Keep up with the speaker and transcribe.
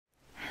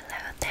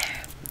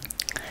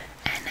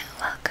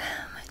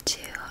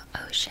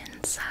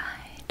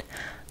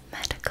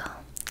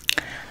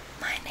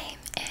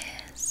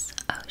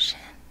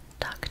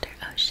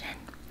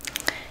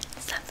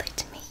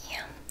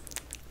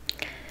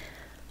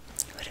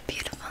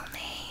beautiful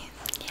name.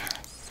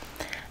 Yes.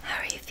 How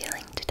are you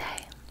feeling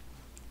today?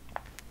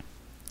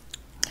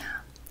 Yeah.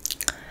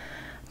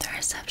 The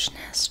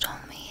receptionist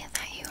told me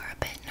that you are a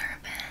bit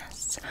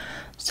nervous.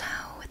 So,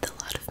 with a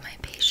lot of my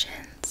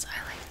patients,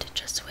 I like to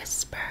just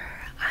whisper.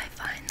 I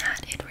find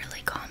that it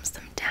really calms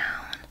them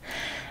down.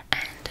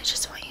 And I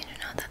just want you to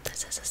know that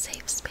this is a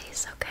safe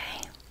space,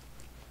 okay?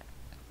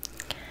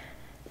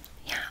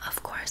 Yeah,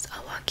 of course,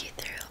 I'll walk you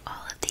through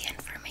all of the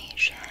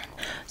information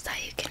so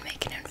that you can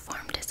make an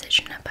informed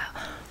decision about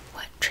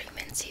what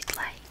treatments you'd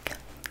like.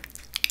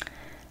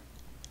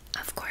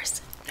 Of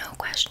course, no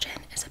question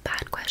is a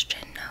bad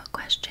question. No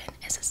question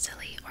is a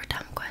silly or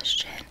dumb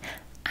question.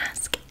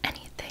 Ask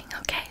anything,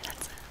 okay?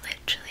 That's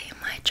literally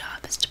my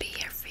job, is to be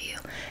here for you,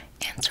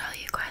 answer all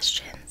your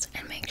questions,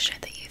 and make sure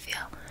that you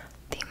feel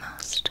the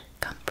most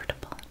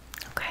comfortable,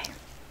 okay?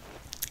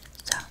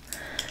 So,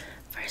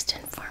 first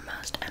and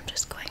foremost, I'm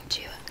just going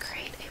to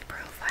create a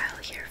profile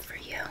here for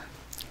you.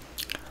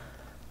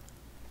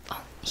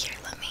 Oh, here,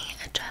 let me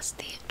adjust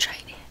the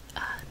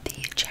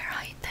chair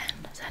height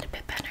then. Is that a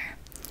bit better?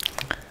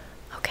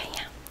 Okay,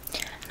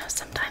 yeah. No,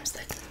 sometimes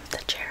the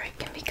chair height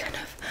can be kind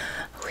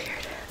of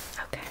weird.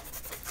 Okay.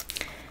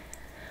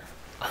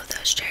 Oh,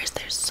 those chairs,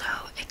 they're so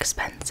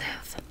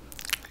expensive.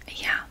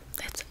 Yeah,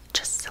 it's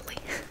just silly.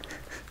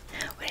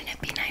 Wouldn't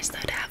it be nice, though,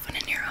 to have one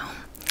in your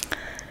home?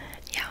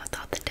 Yeah, with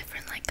all the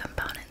different, like,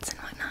 components and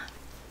whatnot.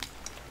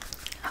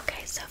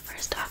 Okay, so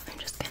first off, I'm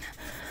just gonna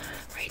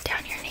write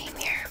down your name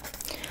here.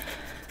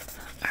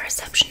 Our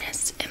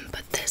receptionists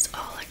input this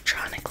all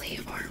electronically,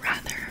 or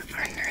rather,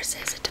 our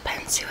nurses. It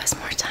depends who has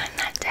more time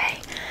that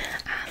day.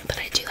 But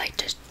I do like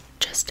to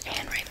just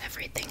handwrite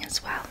everything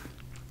as well.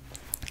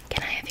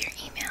 Can I have your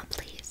email,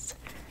 please?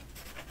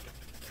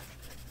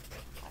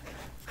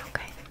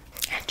 Okay,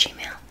 at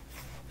Gmail.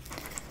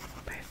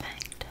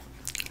 Perfect.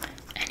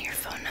 And your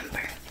phone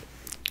number.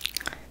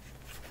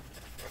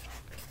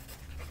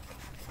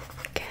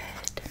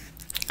 Good.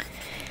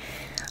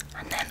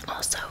 And then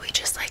also, we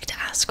just like to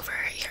ask for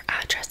your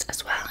address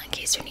as well, in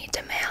case you need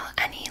to mail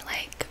any,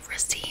 like,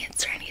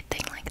 receipts or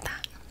anything like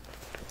that.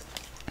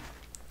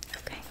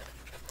 Okay.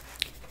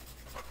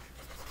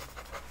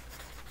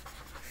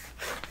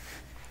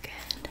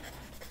 Good.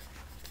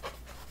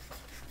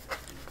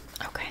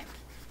 Okay.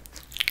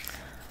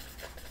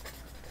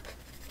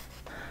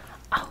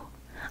 Oh,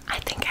 I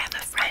think I have a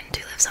friend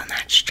who lives on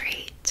that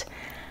street.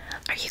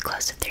 Are you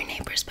close with your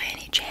neighbors by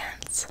any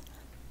chance?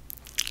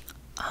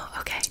 Oh,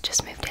 okay,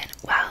 just moved in.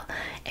 Well,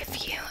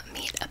 if you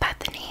meet a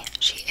Bethany,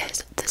 she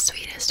is the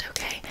sweetest,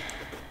 okay?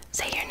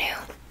 Say you're new.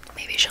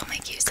 Maybe she'll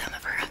make you some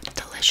of her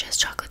delicious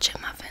chocolate chip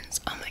muffins.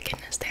 Oh my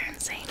goodness, they're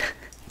insane.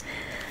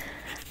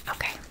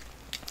 Okay.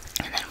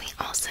 And then we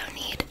also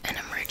need an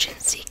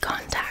emergency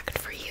contact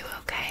for you,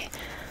 okay?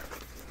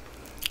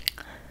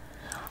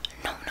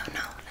 No.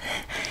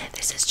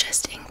 This is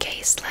just in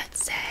case,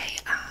 let's say,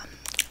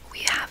 we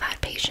have had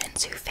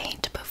patients who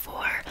faint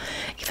before,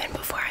 even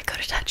before I go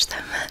to touch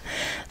them.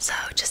 So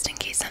just in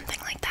case something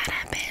like that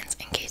happens,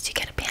 in case you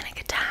get a panic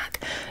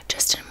attack,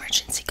 just an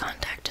emergency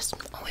contact is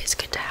always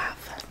good to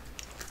have.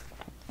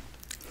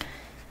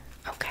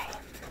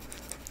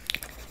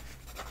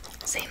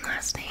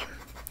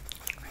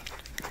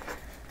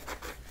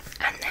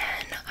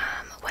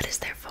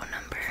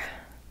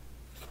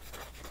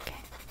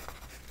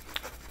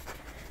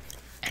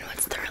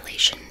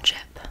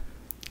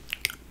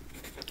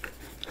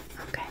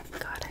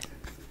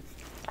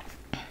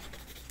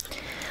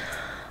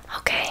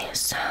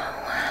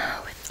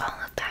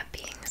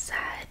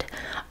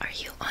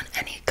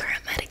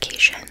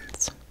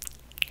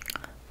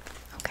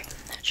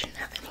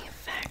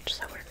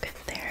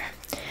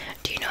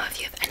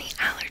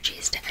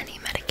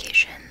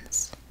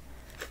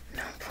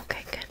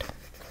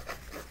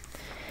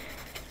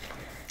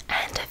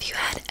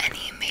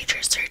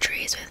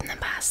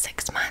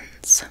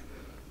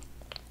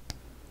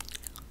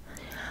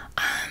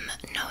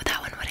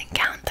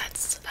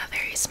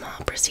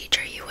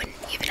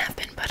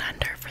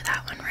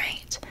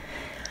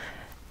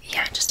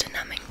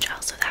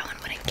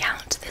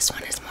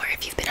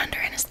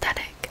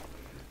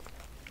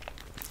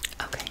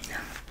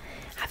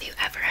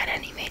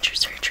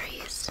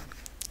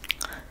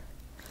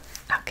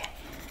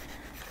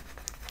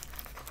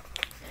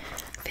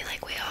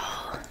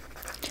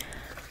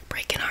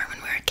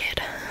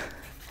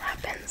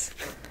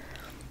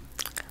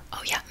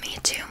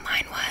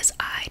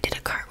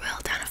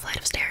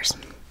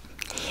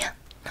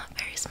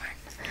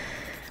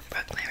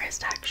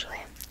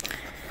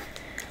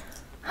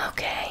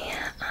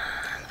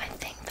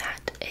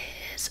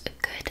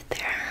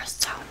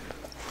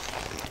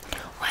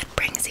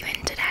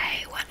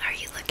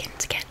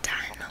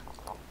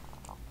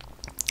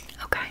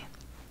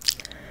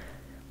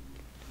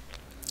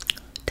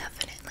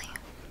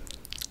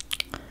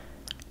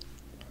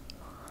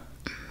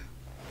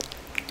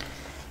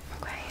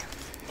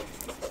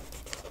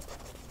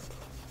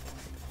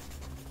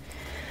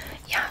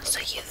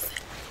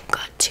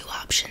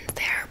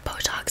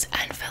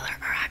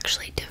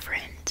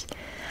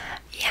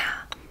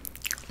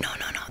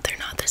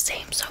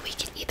 same. So we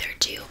could either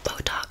do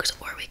Botox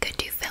or we could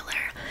do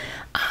filler.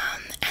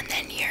 And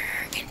then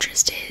you're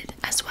interested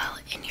as well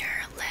in your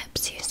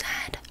lips, you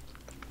said.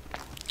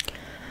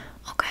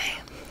 Okay.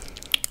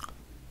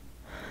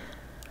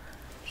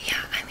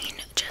 Yeah, I mean,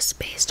 just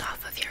based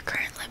off of your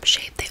current lip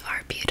shape, they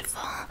are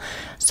beautiful.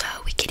 So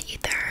we could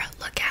either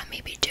look at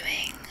maybe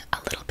doing a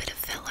little bit of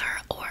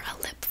filler, or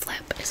a lip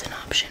flip is an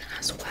option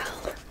as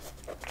well.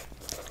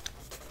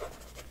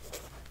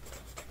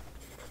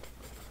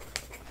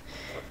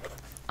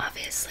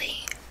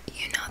 Obviously,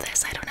 you know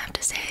this, I don't have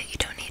to say it, you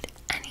don't need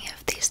any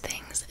of these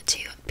things to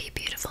be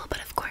beautiful,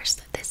 but of course,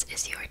 this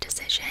is your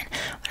decision.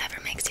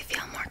 Whatever makes you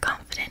feel more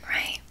confident,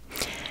 right?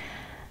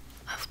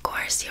 Of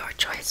course, your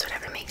choice,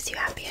 whatever makes you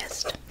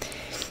happiest.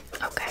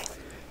 Okay,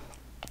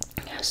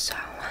 so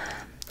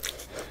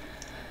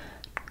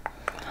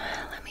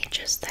let me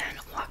just then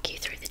walk you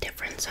through the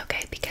difference,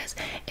 okay? Because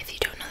if you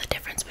don't know the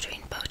difference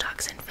between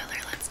Botox and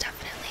filler, let's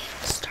definitely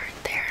start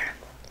there.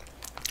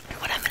 And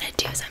what I'm going to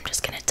do is I'm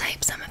just going to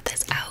type some of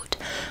this out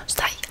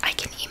so that I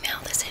can email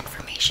this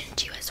information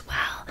to you as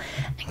well,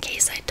 in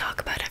case I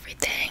talk about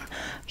everything,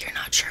 you're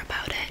not sure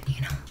about it,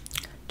 you know?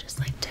 Just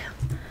like to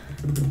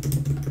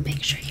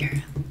make sure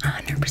you're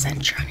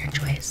 100% sure on your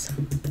choice.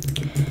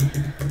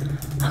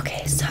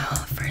 Okay, so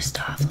first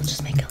off, let's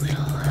just make a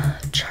little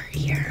chart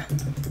here.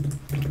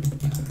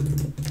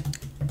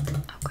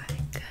 Okay,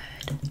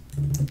 good.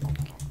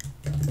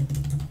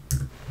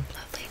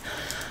 Lovely.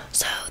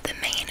 So the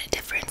main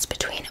difference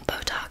between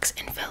Botox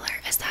and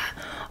filler is that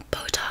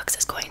Botox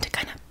is going to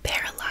kind of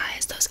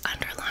paralyze those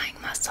underlying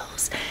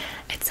muscles.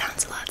 It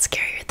sounds a lot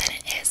scarier than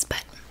it is,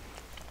 but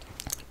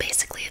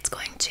basically it's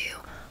going to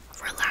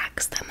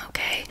relax them,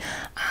 okay?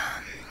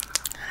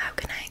 How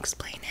can I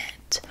explain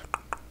it?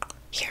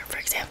 Here, for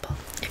example,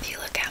 if you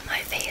look at my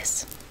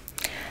face,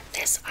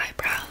 this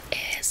eyebrow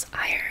is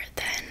higher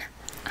than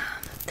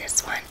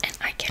this one, and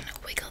I can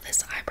wiggle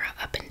this eyebrow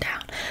up and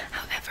down.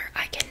 However,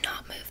 I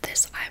cannot move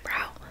this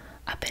eyebrow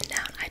up and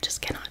down. I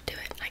just cannot do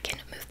it. I can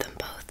move them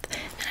both,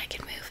 and I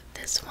can move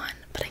this one,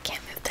 but I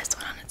can't move this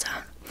one on its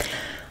own.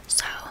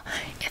 So,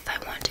 if I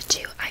wanted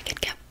to, I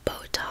could get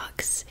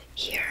Botox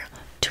here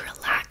to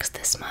relax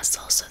this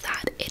muscle so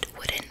that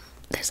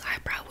this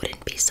eyebrow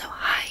wouldn't be so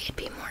high, it'd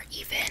be more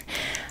even.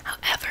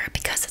 However,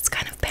 because it's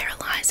kind of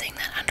paralyzing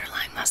that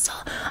underlying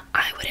muscle,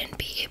 I wouldn't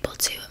be able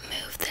to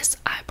move this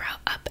eyebrow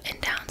up and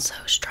down so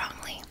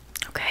strongly,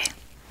 okay?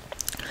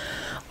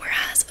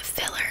 Whereas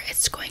filler,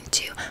 it's going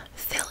to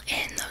fill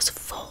in those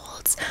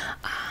folds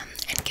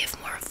and give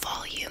more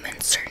volume in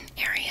certain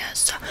areas.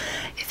 So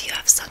if you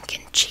have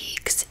sunken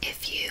cheeks,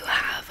 if you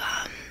have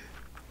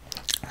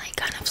like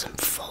kind of some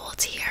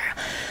folds here,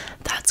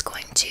 that's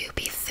going to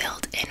be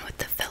filled in with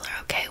the filler,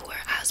 okay?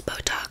 Whereas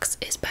Botox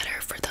is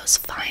better for those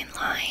fine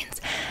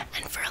lines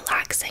and for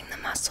relaxing the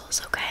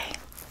muscles, okay?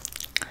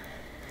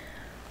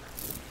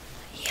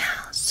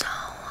 Yeah, so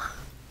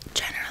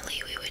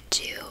generally we would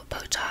do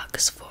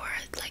Botox for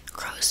like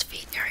crow's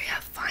feet area,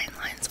 fine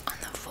lines on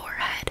the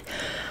forehead.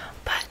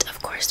 But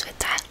of course, with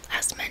that,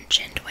 as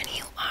mentioned, when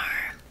you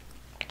are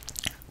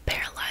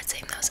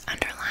paralyzing those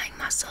underlying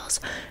muscles,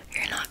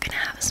 you're not going to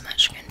have as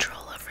much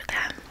control over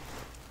them.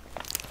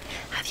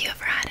 Have you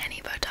ever had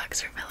any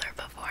Botox or filler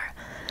before?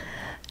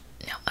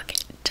 No? Okay,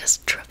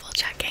 just triple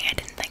checking. I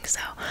didn't think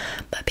so.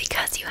 But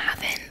because you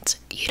haven't,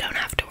 you don't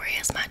have to worry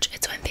as much.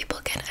 It's when people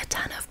get a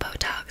ton of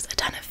Botox, a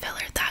ton of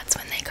filler, that's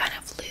when they kind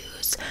of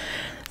lose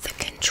the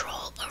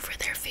control over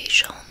their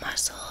facial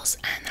muscles,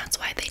 and that's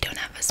why they don't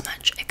have as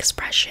much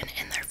expression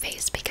in their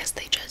face, because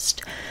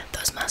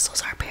those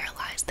muscles are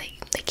paralyzed.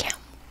 They can't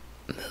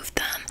move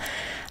them.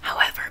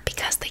 However,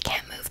 because they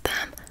can't move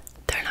them,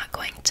 they're not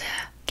going to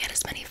get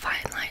as many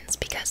fine lines,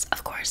 because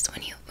of course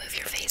when you move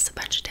your face a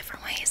bunch of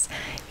different ways,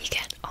 you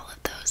get all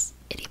of those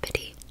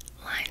itty-bitty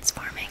lines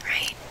forming,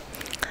 right?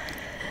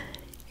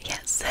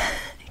 Yes,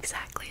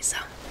 exactly. So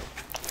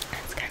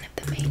that's kind of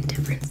the main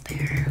difference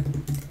there.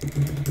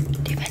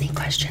 Do you have any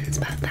questions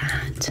about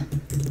that?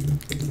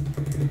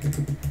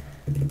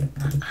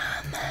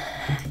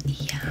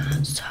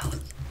 Yeah, so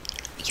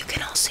you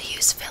can also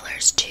use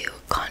fillers to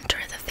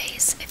contour the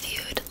face if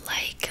you'd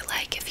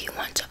like if you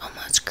want to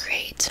almost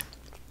create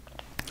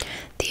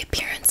the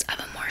appearance of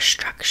a more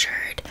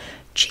structured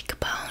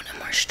cheekbone, a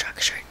more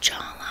structured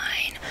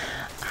jawline,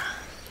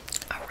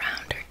 a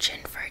rounder chin,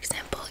 for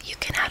example. You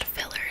can add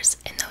fillers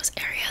in those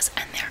areas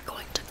and they're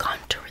going to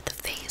contour the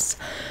face.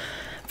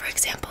 For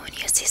example, when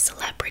you see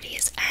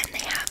celebrities and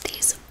they have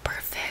these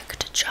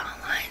perfect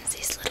jawlines,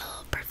 these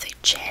little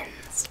perfect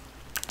chins,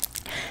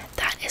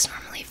 that is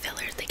normally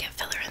fillers. They get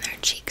filler in their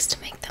cheeks to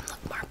make them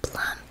look more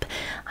plump,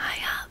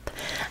 high up,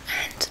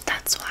 and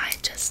that's why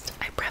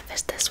I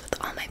preface this with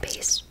all my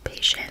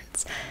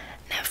patients.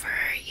 Never,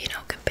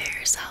 compare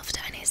yourself to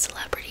any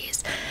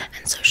celebrities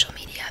and social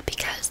media,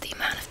 because the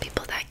amount of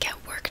people that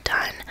get work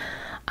done,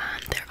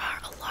 there are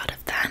a lot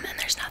of them, and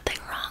there's nothing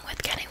wrong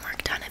with getting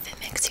work done if it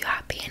makes you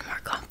happy and more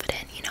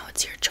confident.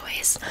 It's your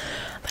choice,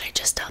 but I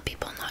just tell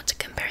people not to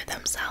compare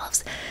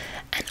themselves.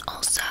 And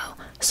also,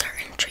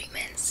 certain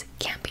treatments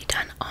can't be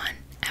done on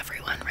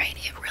everyone, right?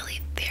 It really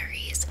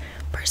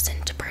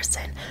person to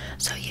person.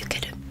 So you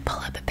could pull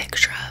up a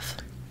picture of,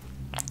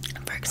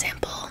 for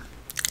example,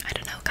 I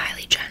don't know,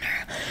 Kylie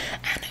Jenner,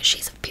 and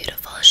she's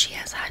beautiful, she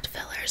has had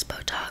fillers,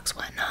 Botox,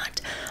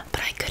 whatnot,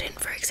 but I couldn't,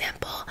 for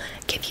example,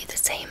 give you the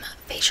same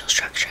facial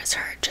structure as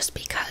her, just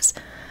because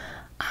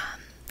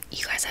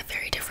you guys have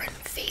very different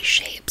face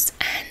shapes,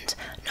 and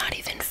not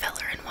even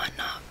filler and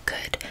whatnot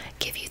could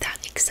give you that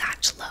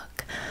exact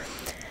look.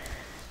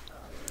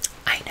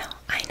 I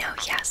know,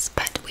 yes,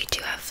 but we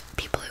do have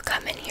people who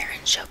come in here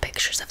and show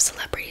pictures of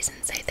celebrities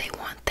and say they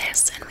want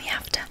this, and we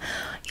have to,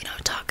 you know,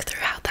 talk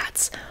through how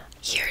that's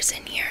years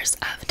and years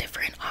of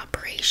different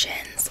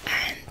operations,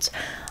 and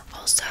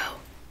also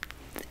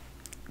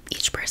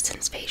each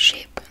person's face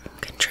shape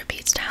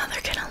contributes to how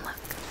they're gonna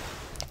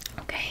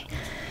look. Okay,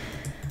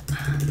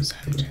 so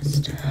I'm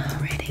just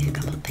writing a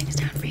couple things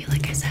down for you.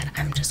 Like I said,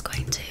 I'm just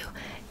going to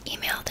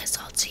email this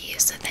all to you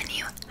so then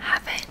you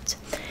have it.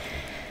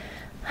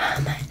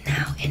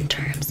 Now, in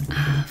terms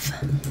of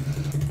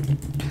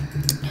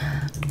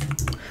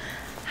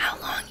how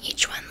long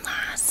each one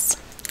lasts,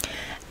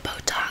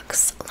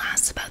 Botox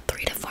lasts about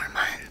 3 to 4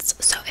 months.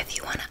 So if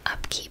you want to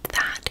upkeep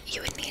that,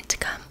 you would need to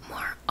come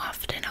more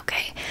often,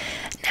 okay?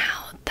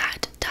 Now,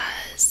 that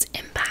does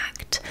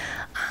impact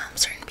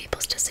certain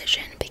people's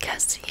decision,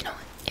 because, you know,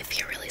 if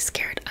you're really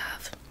scared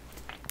of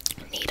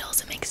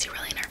needles, it makes you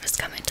really nervous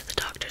coming to the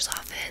doctor's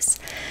office,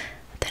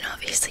 then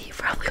obviously you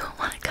probably won't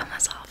want to come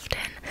as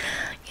often.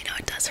 You know,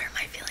 it does hurt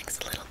my feelings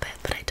a little bit,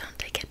 but I don't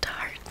take it to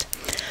heart.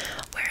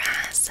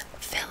 Whereas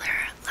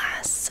filler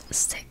lasts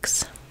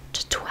 6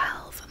 to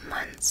 12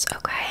 months,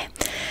 okay?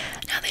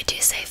 Now, they do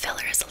say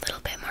filler is a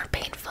little bit more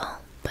painful,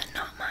 but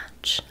not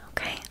much,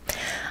 okay?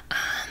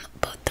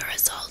 Both the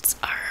results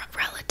are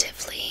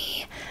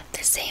relatively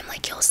the same.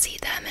 Like, you'll see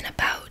them in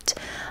about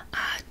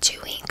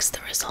 2 weeks,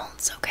 the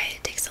results, okay?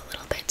 It takes a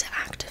little bit to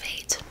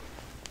activate,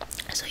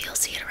 so you'll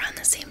see it around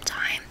the same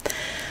time.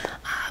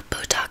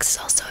 Botox is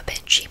also a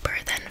bit cheaper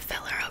than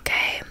filler,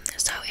 okay?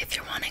 So if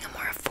you're wanting a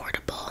more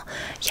affordable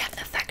yet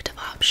effective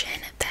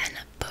option, then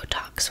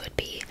Botox would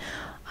be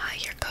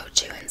your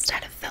go-to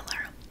instead of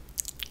filler.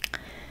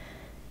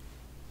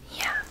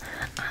 Yeah,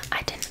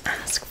 I didn't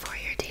ask for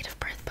your date of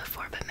birth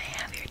before, but may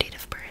I have your date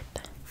of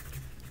birth?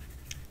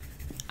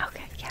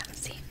 Okay, yeah,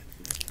 see,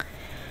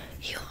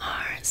 you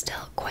are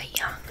still quite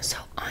young, so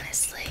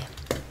honestly,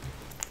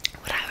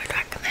 what I would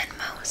recommend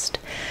most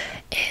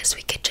is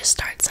we could just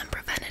start some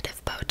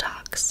preventative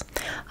Botox,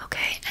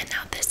 okay? And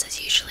now this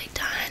is usually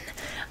done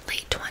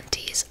late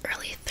 20s,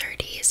 early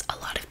 30s. A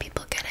lot of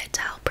people get it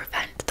to help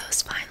prevent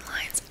those fine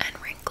lines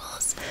and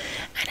wrinkles,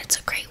 and it's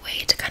a great way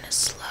to kind of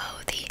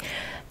slow the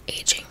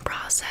aging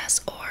process,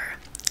 or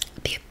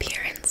the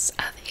appearance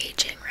of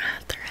aging,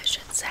 rather, I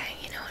should say.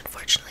 You know,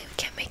 unfortunately, we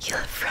can't make you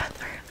live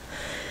forever,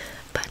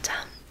 but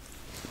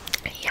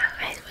yeah,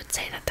 I would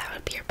say that that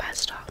would be your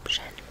best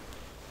option.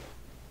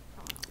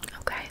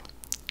 Okay.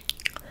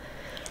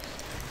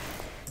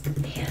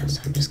 Yeah,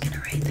 so I'm just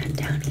gonna write that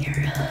down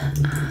here.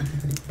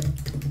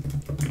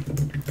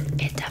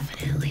 It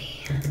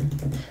definitely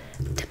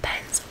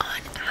depends on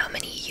how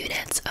many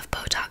units of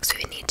Botox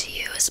we would need to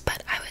use,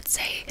 but I would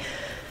say,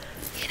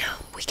 you know,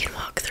 we can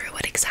walk through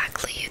what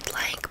exactly you'd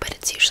like, but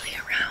it's usually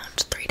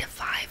around 300 to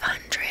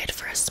 500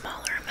 for a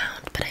smaller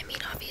amount. But I mean,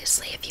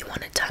 obviously, if you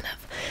want a ton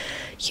of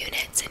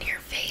units in your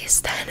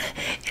face, then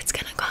it's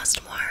gonna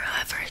cost more.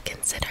 However,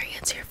 considering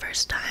it's your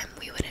first time,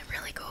 we wouldn't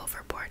really go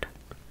overboard.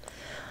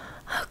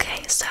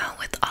 Okay, so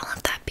with all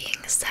of that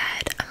being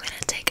said, I'm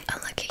gonna take a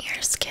look at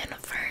your skin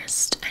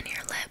first and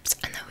your lips,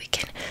 and then we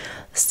can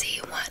see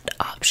what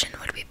option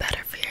would be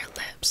better for your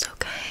lips,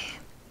 okay?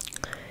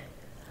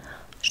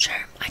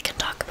 Sure, I can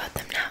talk about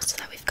them now so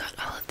that we've got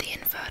all of the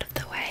info out of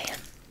the way.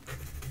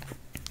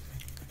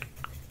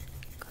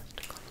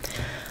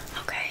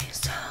 Okay,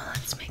 so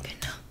let's make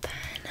a note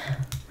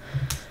then.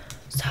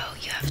 So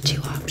you have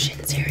 2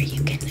 options here.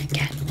 You can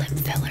get lip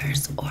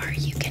fillers, or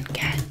you can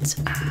get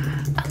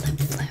a lip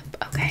flip,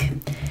 okay?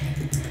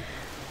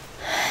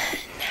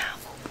 Now,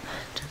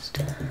 just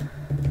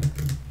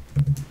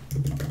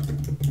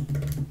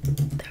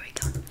there we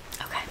go.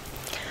 Okay,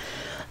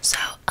 so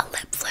a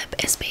lip flip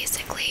is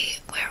basically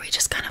where we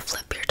just kind of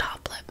flip your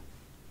top lip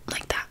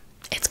like that.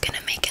 It's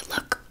gonna make it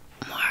look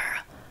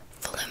more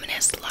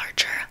voluminous,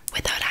 larger,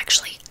 without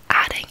actually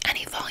adding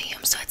any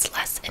volume, so it's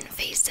less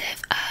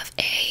invasive of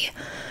a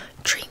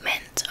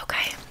treatment,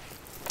 okay?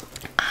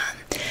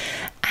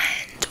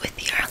 And with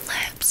your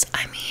lips,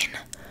 I mean,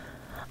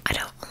 I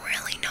don't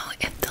really know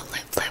if the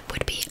lip flip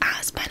would be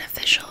as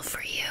beneficial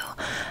for you,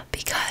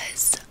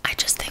 because I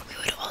just think we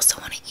would also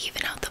want to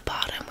even out the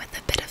bottom with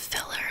a bit of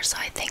filler. So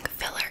I think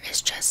filler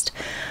is just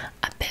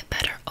a bit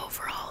better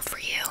overall for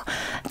you.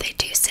 They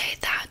do say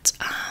that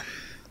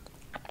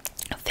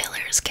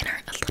fillers can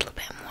hurt a little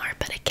bit more,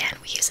 but again,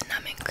 we use a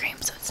numbing cream,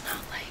 so it's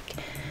not like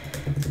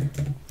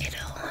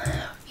it'll,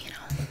 you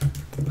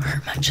know,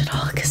 hurt much at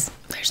all, because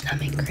there's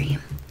numbing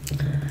cream.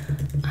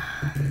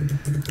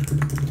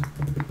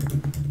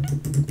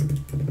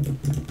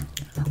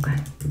 Okay.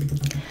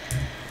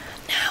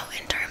 Now,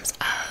 in terms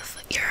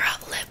of your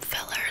lip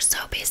filler, so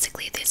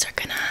basically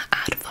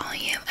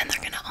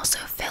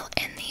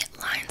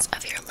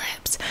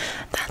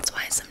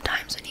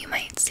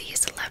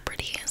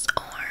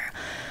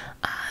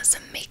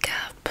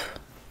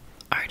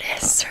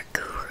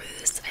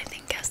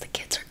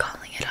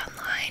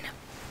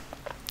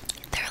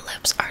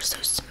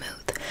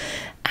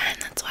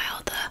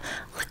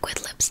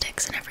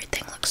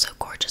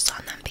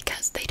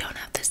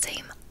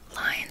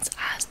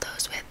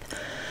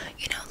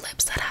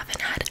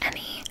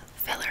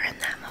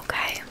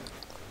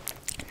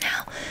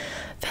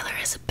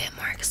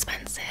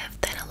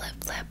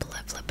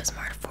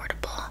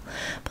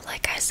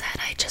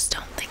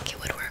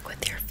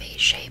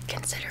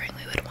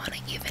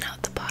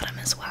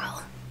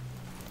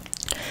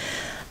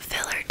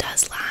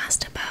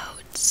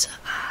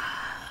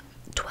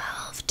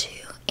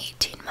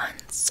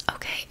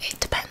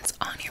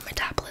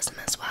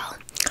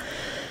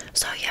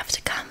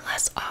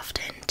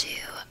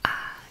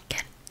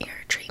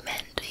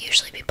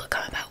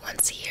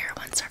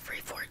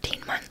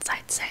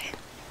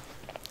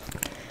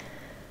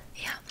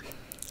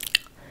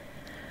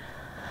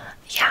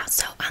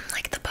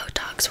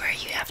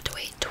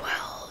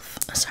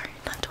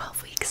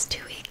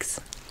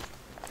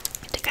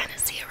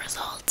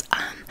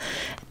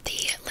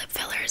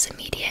is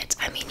immediate.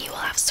 I mean, you will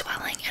have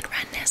swelling and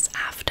redness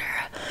after,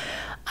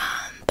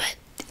 but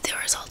the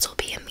results will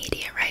be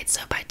immediate, right?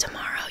 So by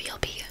tomorrow, you'll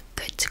be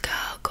good to go,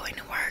 going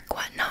to work,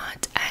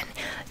 whatnot, and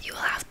you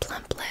will have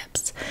plump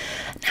lips.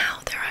 Now,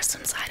 there are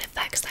some side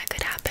effects that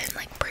could happen,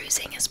 like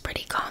bruising is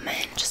pretty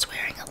common. Just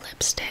wearing a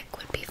lipstick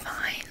would be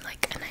fine,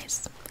 like a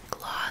nice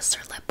gloss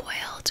or lip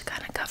oil to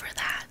kind of cover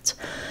that.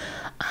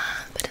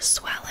 Bit of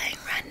swelling,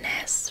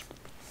 redness.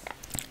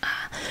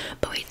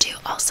 But we do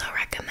also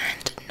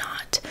recommend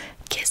not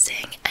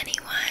kissing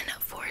anyone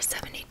for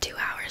 72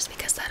 hours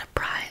because that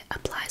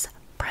applies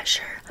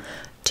pressure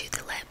to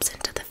the lips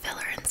and to the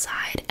filler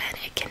inside, and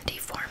it can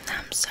deform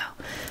them. So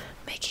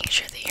making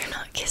sure that you're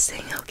not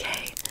kissing,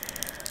 okay?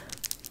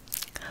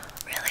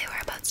 Really?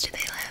 Whereabouts do they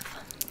live?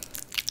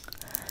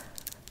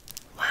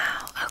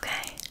 Wow,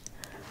 okay.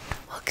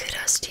 Well,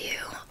 kudos to you.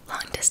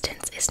 Long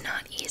distance is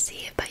not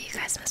easy, but you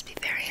guys must be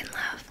very in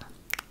love.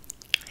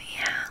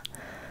 Yeah.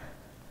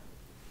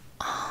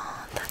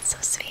 Oh, that's so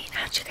sweet.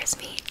 How'd you guys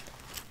meet?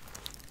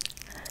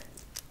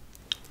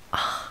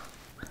 Oh,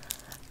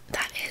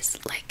 that is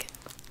like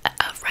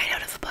right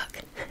out of a book.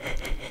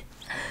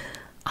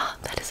 Oh,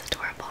 that is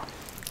adorable.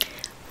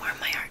 Warmed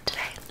my heart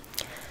today.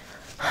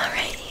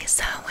 Alrighty,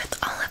 so with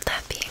all of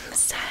that being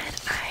said,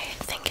 I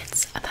think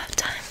it's about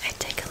time I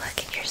take a look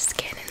at your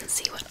skin and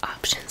see what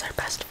options are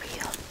best for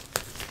you.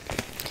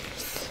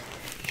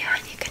 Yeah,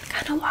 and you can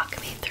kind of walk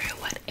me through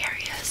what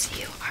areas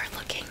you are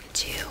looking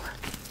to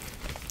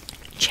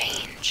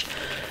change,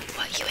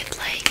 what you would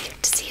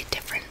like to see a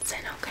difference in,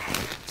 okay?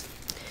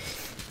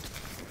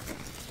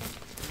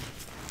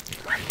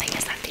 One thing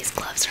is that these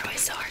gloves are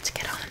always so hard to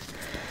get on.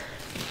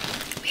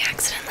 We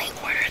accidentally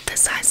ordered the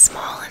size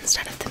small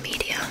instead of the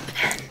medium,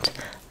 and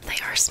they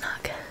are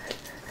snug. There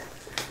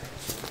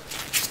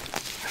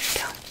we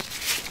go.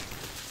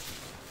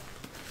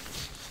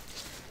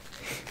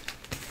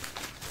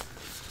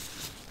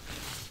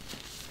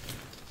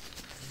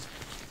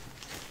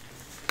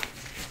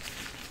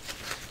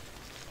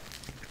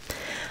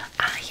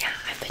 Yeah,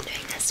 I've been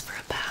doing this for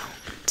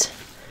about,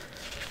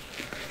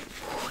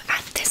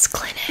 at this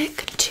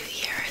clinic, 2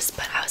 years,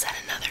 but I was at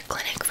another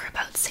clinic for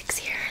about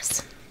 6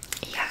 years.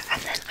 Yeah,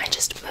 and then I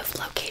just moved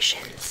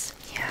locations.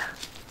 Yeah.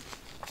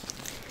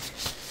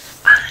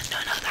 No,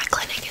 that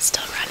clinic is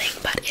still running,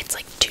 but it's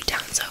like 2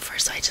 towns over,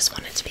 so I just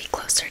wanted to be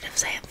closer to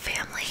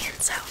family,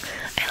 and so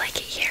I like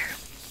it here.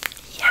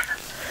 Yeah.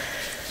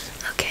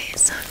 Okay,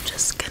 so I'm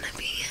just gonna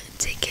be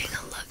taking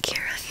a look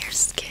here at your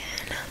skin.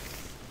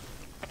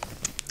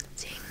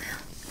 Seeing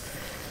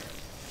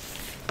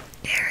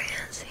the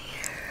areas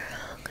here.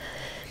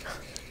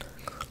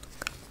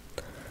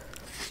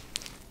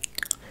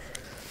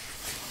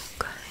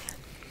 Okay.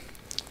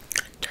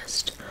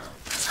 Just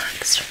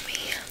relax for me.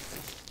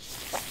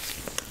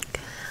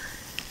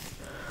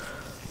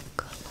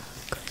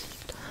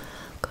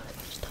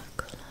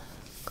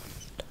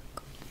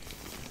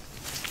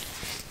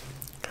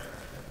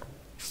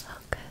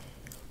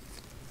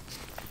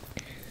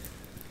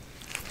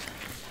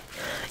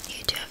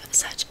 You do have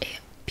such a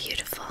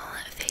beautiful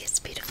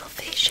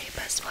face shape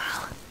as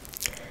well.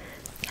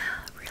 Yeah,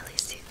 really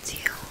suits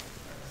you.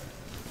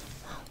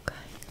 Okay.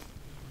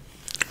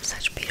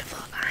 Such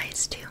beautiful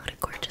eyes too. What a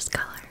gorgeous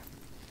color.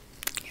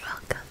 You're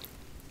welcome.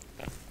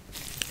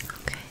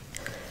 Okay.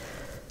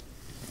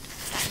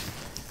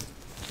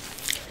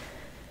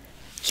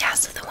 Yeah,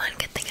 so the one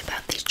good thing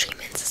about these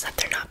treatments is that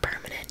they're not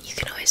permanent. You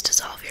can always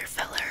dissolve your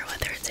filler,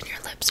 whether it's in your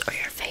lips or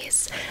your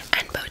face,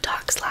 and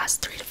Botox lasts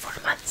 3 to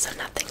 4 months, so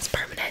nothing's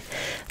permanent.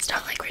 It's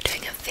not like we're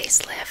doing a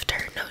facelift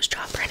or nose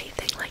job or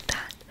anything like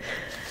that.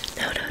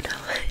 No,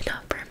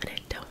 not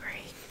permanent, don't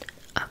worry.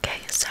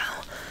 Okay, so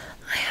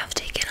I have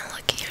taken a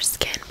look at your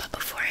skin, but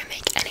before I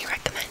make any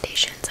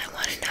recommendations, I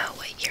want to know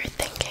what you're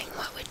thinking.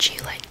 What would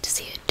you like to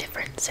see a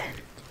difference in?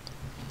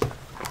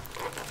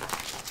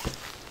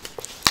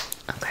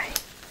 Okay.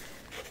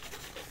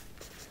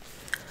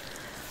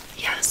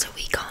 Yeah, so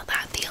we call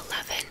that the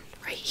 11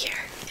 right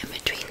here in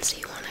between, so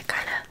you want to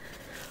kind of,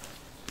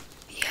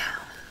 yeah.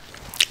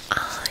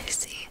 Oh, I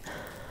see.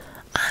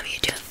 You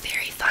do a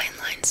very fine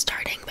line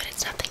starting, but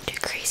it's nothing too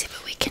crazy,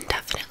 but we can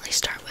definitely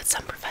start with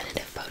some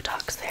preventative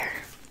Botox there.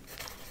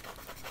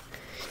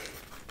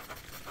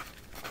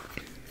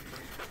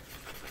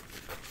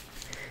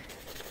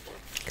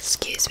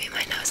 Excuse me,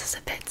 my nose is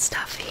a bit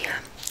stuffy.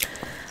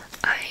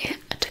 I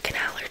took an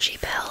allergy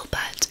pill,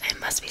 but it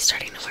must be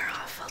starting to wear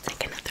off. I'll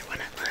take another one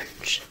at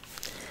lunch.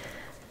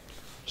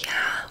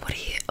 Yeah, what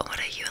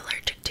are you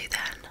allergic to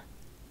then?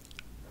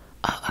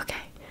 Oh, okay.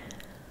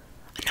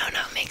 No,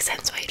 it makes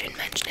sense why you didn't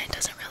mention it. It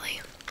doesn't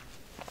really,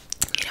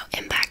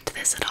 impact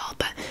this at all,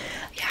 but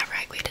yeah,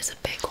 ragweed is a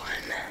big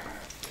one.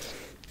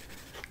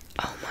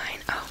 Oh, mine.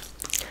 Oh,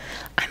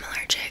 I'm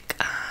allergic,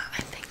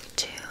 I think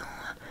to,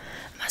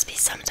 it must be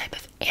some type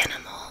of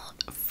animal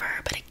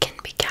fur, but it can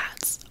be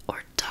cats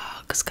or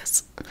dogs,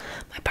 because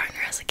my partner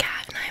has a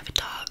cat and I have a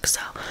dog,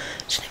 so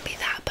it shouldn't be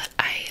that, but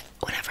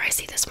whenever I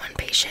see this one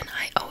patient,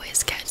 I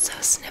always get so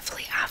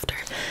sniffly after.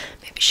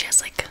 Maybe she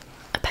has like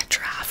a pet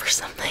giraffe or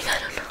something, I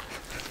don't know.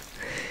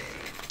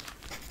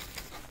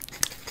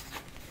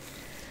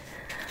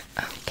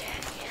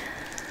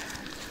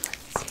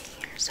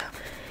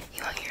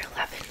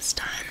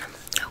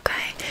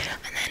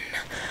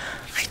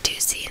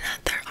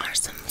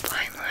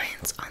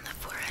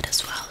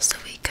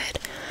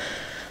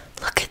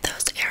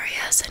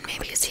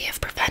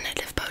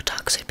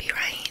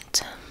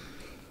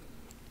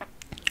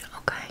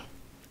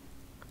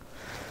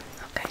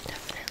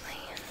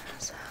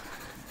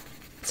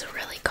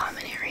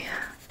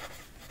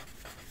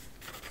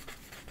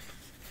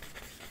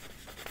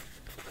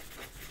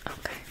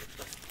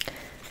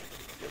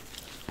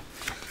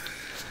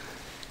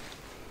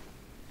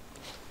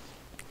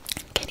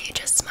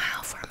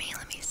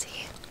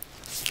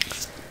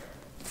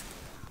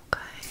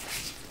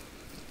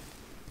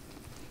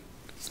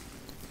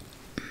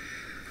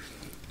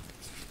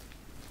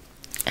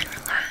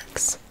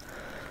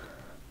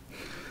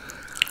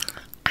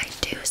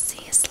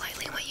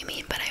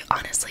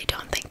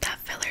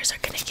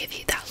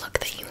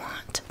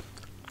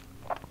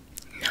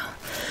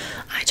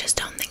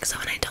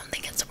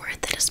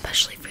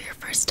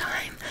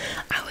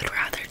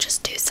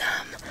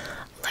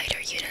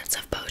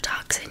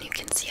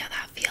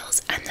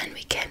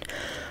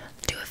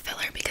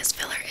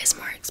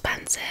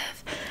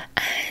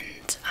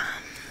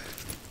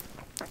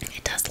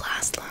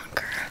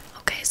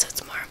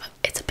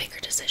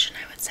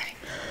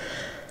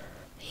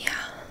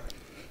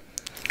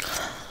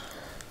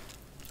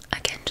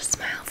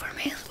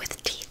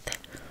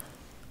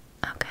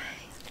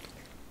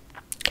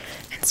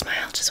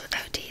 smile just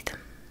without teeth.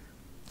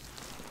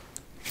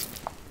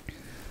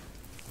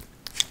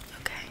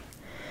 Okay.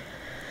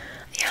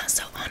 Yeah,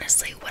 so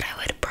honestly, what I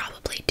would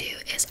probably do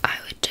is I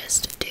would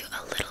just do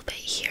a little bit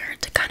here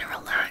to kind of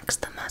relax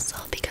the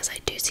muscle, because I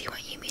do see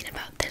what you mean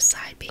about this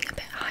side being a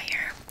bit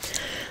higher.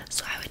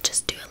 So I would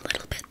just do a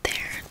little bit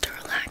there to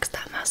relax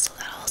that muscle.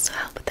 That'll also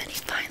help with any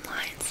fine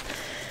lines.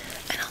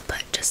 And I'll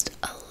put just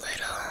a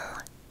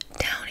little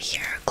down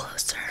here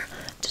closer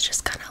to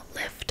just kind of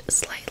lift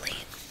slightly.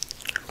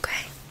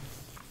 Okay?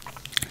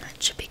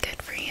 That should be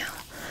good for you.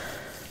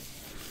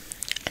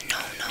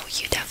 No,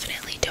 you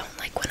definitely don't.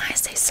 Like when I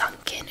say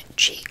sunken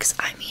cheeks,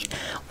 I mean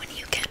when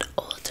you get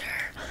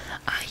older,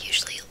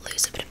 usually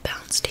lose a bit of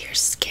bounce to your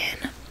skin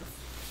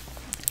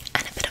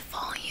and a bit of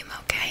volume,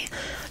 okay?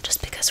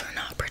 Just because we're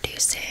not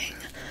producing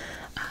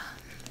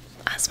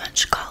as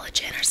much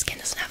collagen, our skin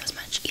doesn't have as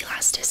much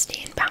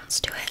elasticity and bounce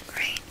to it,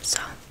 right? So,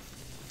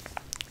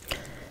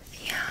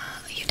 yeah,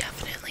 you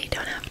definitely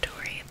don't have to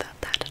worry about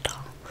that at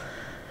all.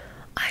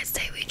 I'd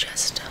say we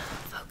just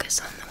focus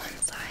on the one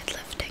side,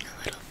 lifting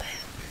a little bit,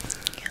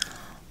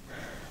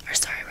 yeah. Or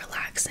sorry,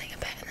 relaxing a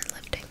bit and then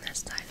lifting this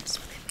side is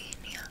what I mean,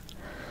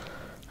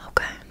 yeah.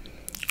 Okay.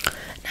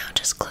 Now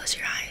just close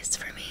your eyes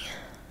for me.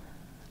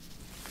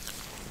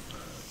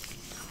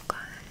 Okay.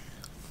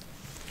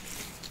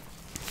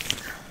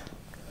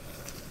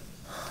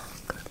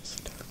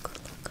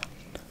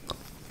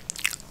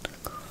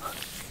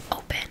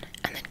 Open,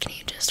 and then can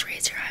you just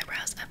raise your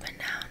eyebrows up and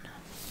down?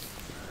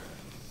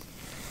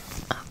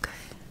 Okay.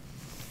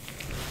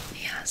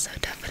 Yeah, so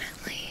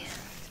definitely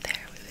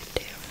there we would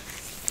do.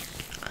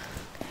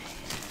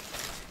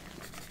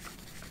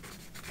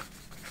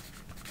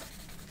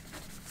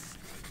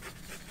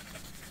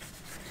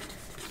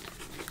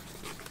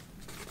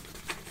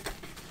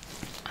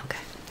 Okay.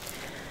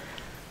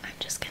 I'm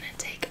just gonna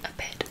take a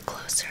bit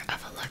closer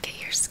of a look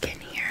at your skin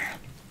here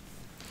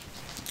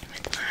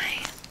with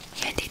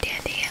my handy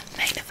dandy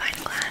magnifying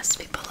glass.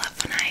 People love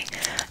when I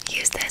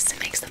use this. It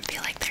makes them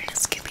feel like they're in a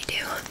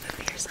Scooby-Doo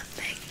movie or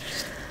something.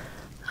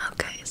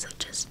 Okay, so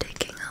just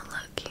taking a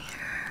look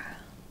here.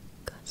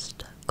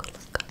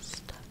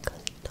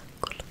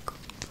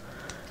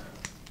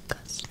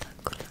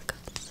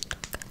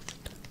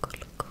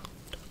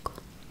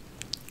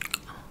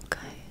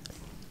 Okay.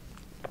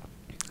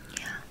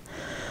 Yeah.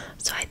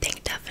 So I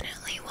think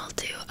definitely we'll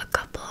do a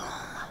couple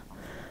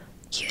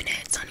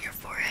units on your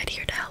forehead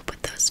here to help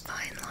with those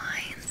fine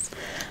lines.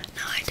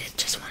 Now I did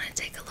just want to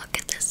take a look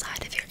at this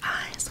side of your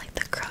eyes, like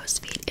the crow's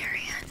feet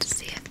area, to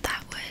see if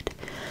that would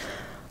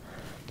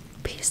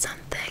be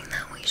something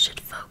that we should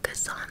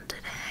focus on today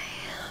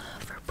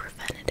for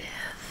preventative.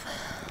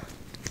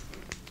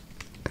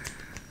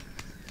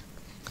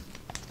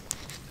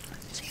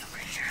 Let's see over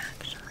here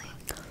actually.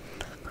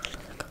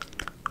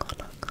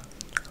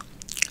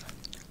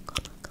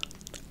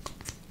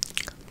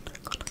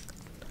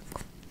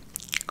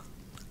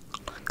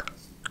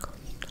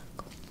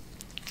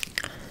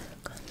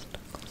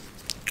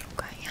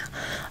 Okay, yeah.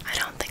 I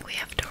don't think we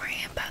have to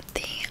worry about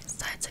the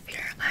sides of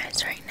your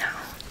eyes right now.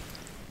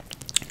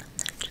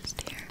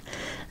 Just here.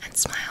 And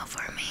smile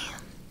for me.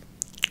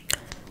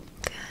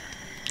 Good.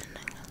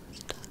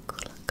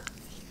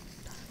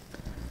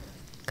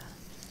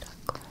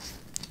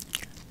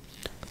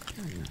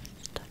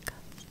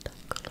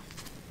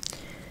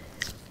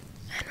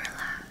 And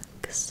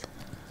relax.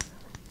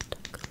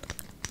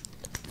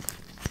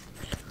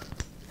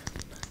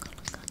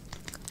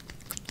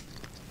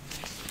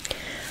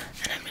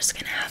 And I'm just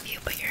gonna have you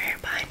put your hair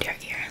behind your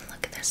ear and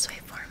look this way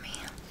for me.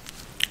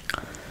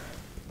 Good.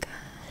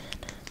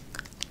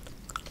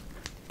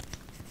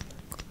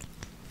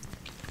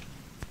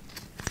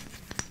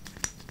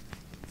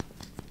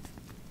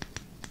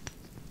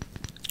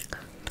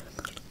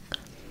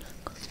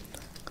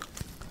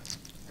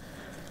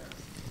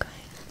 Okay.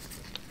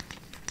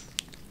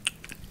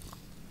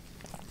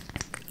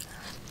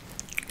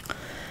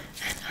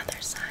 And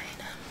other side.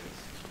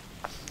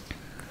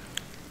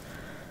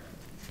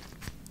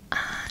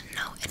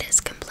 No, it is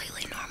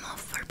completely normal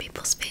for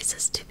people's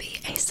faces to be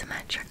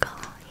asymmetrical.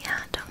 Yeah,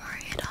 don't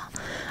worry at all.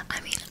 I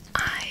mean,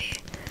 I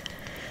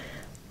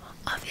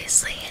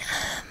obviously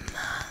am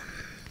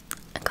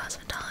a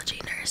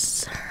cosmetology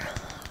nurse, or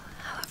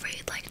however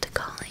you'd like to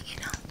call it, you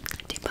know.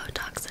 I do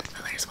Botox and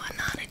fillers,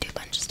 whatnot. I do a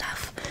bunch of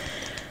stuff.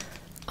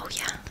 Oh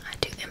yeah, I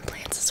do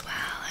implants as well.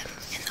 I'm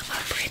in the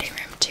operating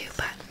room too,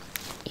 but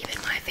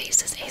even my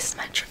face is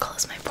asymmetrical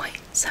is my point,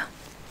 so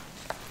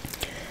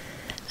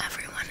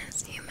everyone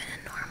is human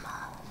and normal.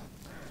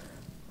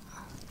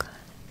 Okay.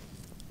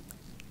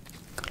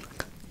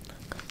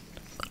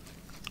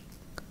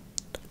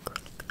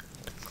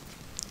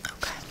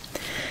 Okay.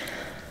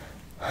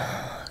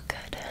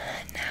 Good.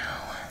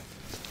 Now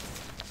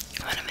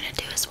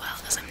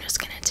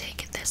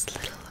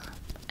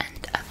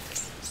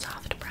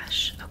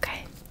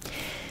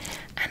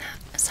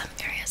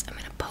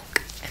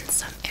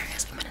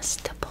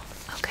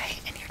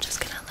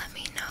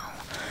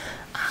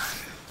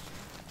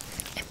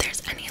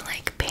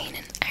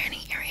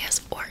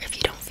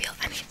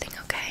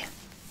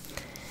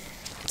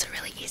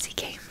easy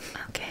game.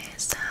 Okay,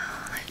 so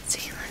let's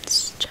see,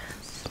 let's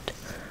just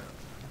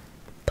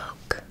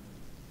poke,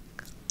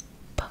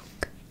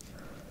 poke,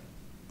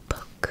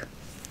 poke.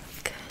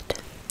 Good.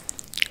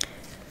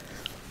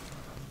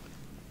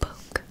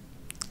 Poke,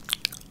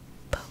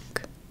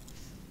 poke,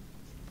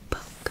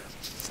 poke.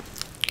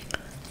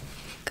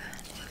 Good.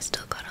 You've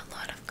still got a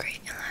lot of great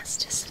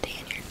elasticity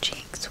in your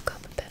cheeks, so go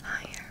up a bit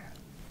higher.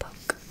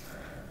 Poke,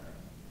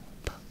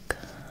 poke,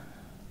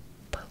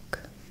 poke.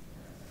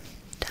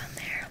 Down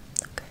there.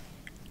 Okay.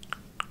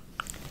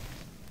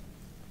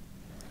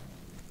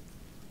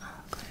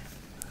 Okay.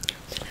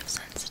 Bit of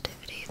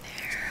sensitivity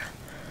there.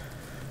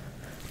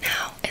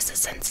 Now, is the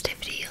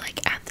sensitivity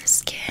like at the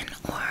skin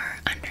or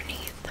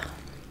underneath?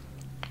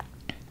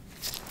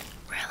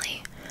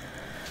 Really?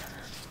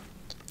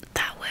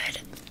 That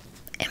would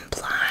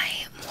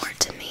imply more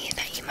to me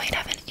that you might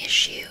have an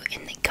issue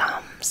in the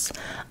gums,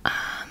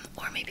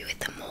 or maybe with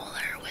the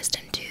molar or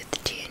wisdom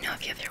tooth. Do you know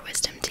if you have your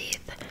wisdom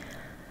teeth?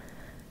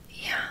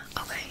 Yeah,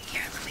 okay,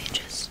 here, let me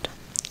just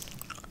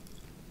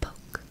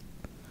poke,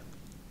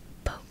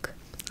 poke.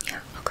 Yeah,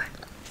 okay.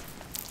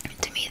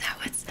 To me, that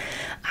would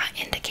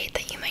indicate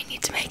that you might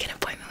need to make an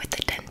appointment with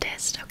the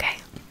dentist, okay?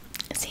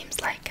 It seems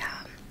like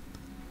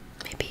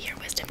maybe your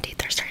wisdom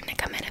teeth are starting to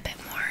come in a bit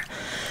more.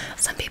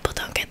 Some people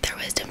don't get their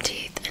wisdom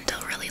teeth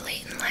until really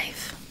late in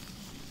life.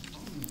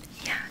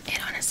 Yeah, it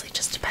honestly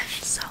just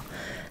depends. So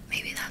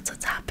maybe that's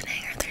what's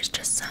happening, or there's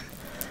just some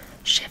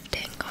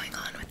shifting going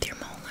on with your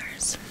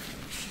molars.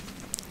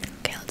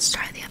 Okay, let's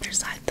try the other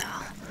side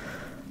though.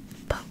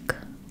 Poke,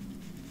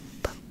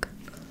 poke,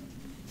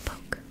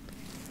 poke.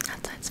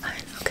 That side's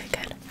fine. Okay,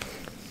 good.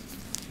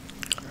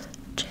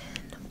 Chin,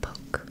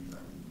 poke,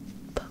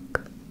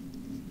 poke,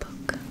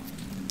 poke.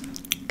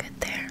 Good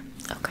there.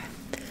 Okay.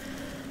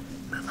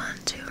 Move on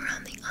to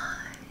around the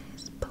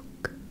eyes.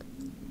 Poke,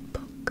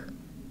 poke,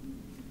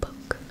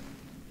 poke.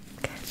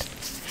 Good.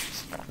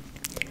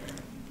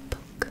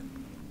 Poke,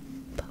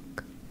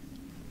 poke,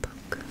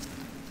 poke.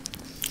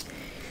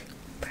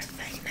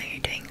 Perfect. Now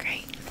you're doing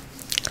great.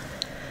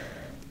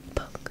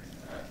 Poke,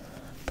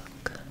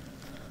 poke,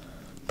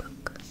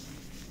 poke, poke,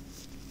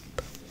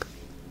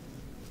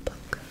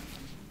 poke.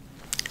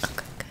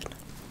 Okay, good.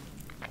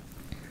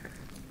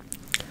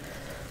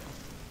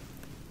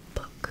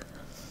 Poke,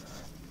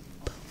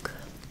 poke,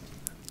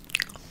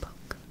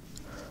 poke,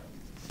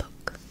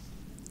 poke,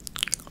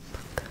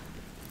 poke.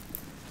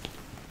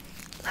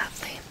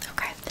 Lovely.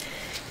 Okay.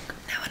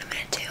 Now what I'm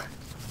gonna do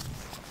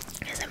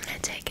is I'm gonna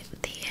take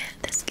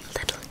this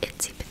little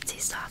itsy bitsy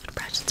soft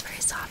brush. It's very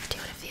soft. Do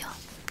you want to feel?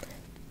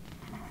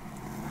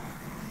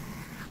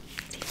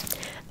 See?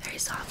 Very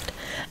soft.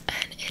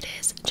 And it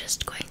is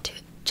just going to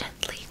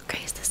gently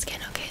graze the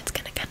skin, okay? It's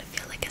gonna kind of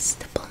feel like a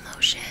stipple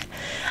motion.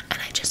 And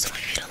I just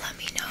want you to let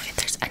me know if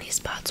there's any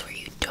spots where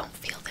you don't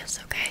feel this,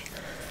 okay?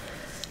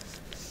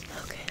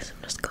 Okay, so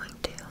I'm just going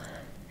to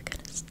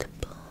kind of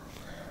stipple,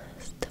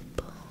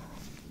 stipple,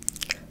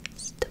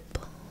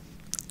 stipple,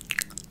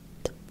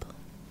 stipple, stipple,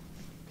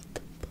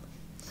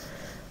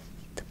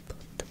 stipple,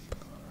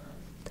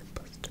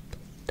 stipple,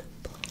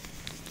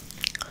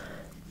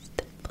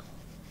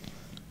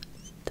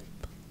 stipple,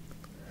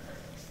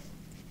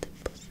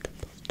 stipple,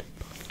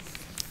 stipple,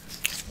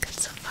 good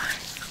so far.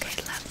 Okay,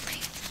 lovely.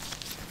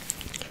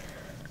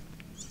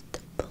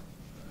 Stipple,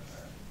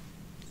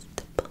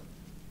 stipple,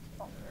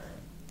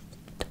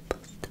 stipple,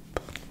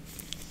 stipple, stipple,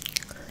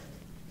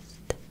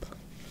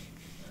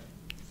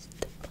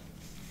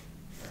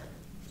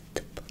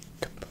 stipple,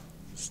 stipple,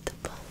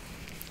 stipple.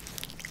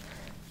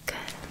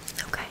 Good.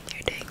 Okay,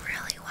 you're doing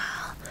really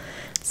well.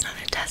 It's not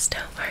a test,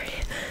 don't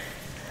worry.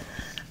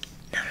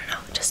 No,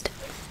 just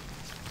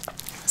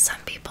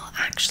some people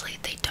actually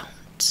they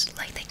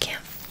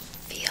can't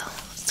feel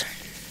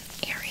certain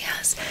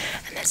areas,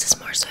 and this is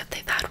more so if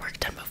they've had work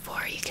done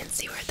before. You can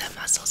see where the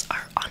muscles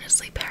are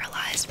honestly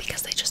paralyzed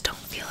because they just don't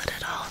feel it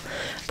at all.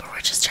 But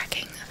we're just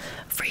checking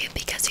for you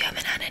because you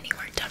haven't had any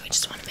work done. We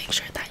just want to make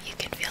sure that you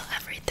can feel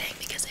everything,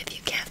 because if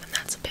you can't, then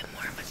that's a bit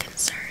more of a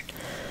concern.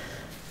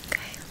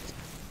 Okay.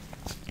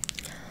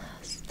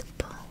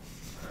 Stipple,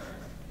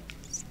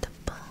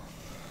 stipple,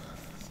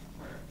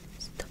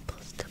 stipple,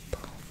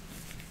 stipple.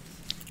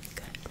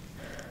 Good.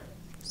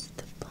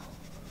 Stipple,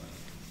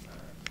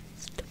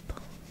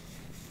 stipple,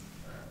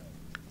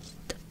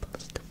 stipple,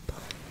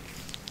 stipple.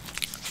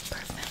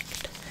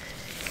 Perfect.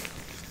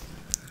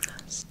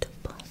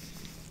 Stipple,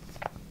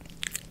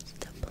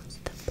 stipple,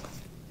 stipple, stipple,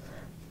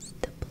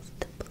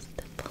 stipple, stipple.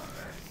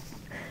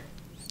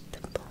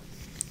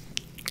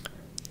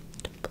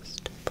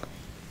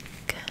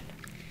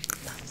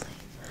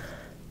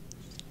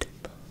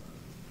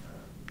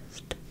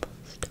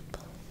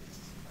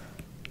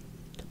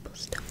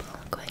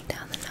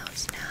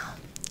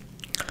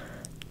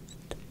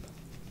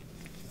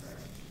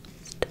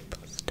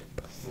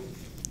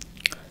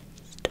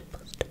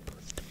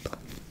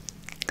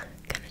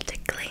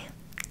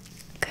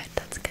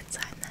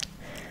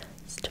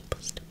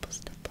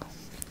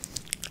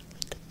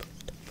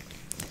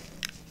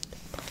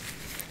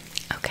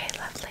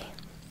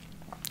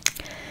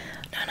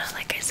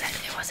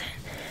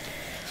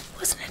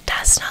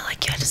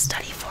 to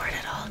study for it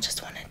at all.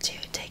 Just wanted to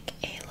take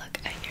a look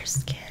at your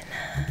skin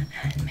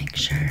and make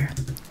sure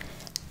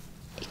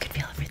you could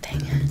feel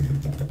everything.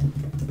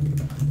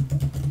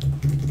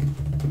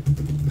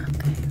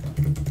 Okay.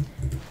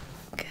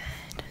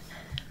 Good.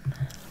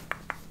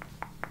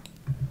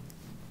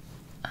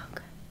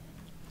 Okay.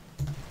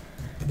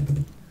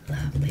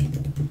 Lovely.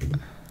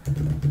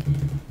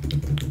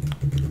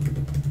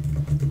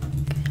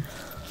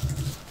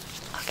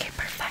 Okay,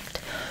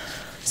 perfect.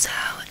 So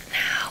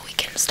now we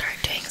can start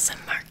doing some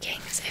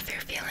markings if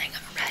you're feeling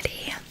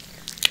ready.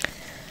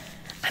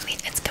 I mean,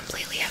 it's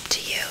completely up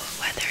to you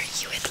whether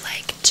you would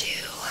like to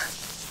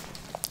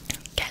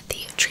get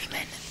the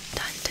treatment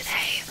done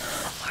today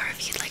or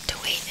if you'd like to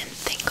wait and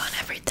think on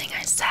everything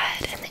I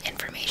said and the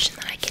information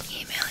that I can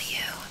email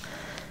you.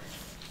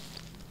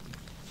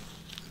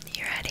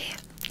 You ready?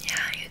 Yeah,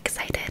 are you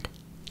excited?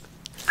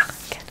 Oh,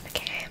 good.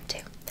 Okay, I am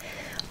too.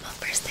 Well,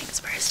 first things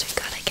first, we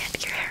gotta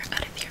get your hair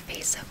out of your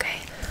face, okay?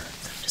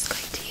 So I'm just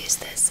going to use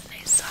this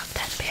nice soft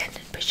headband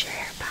and push your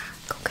hair back,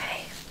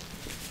 okay?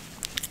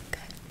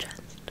 Okay,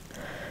 just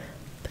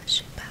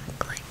push it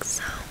back like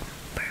so.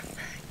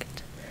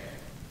 Perfect.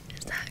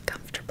 Is that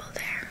comfortable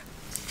there?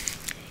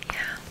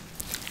 Yeah,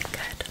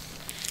 good.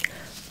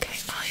 Okay,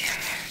 all your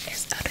hair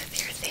is out of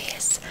your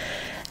face.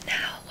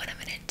 Now, what I'm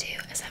gonna do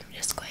is I'm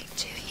just going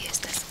to use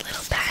this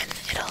little pen.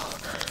 It'll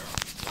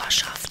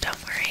wash off, don't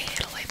worry,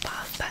 it'll wipe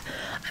off, but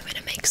I'm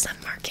gonna make some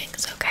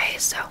markings, okay?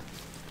 So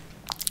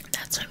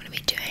that's what I'm gonna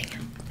be doing.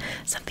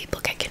 Some people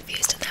get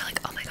confused and they're like,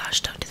 oh my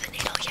gosh, don't do the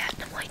needle yet.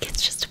 And I'm like,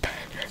 it's just a pen.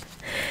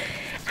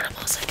 And I'm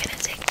also gonna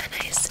take a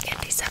nice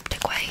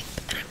antiseptic wipe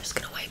and I'm just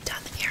gonna wipe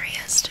down the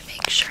areas to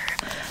make sure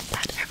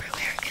that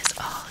everywhere is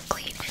all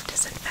clean and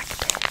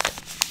disinfected.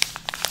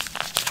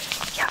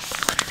 Yeah, we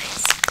want a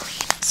nice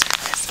clean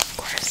surface, of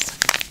course.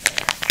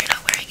 You're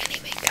not wearing any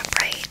makeup,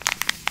 right?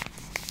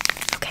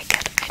 Okay,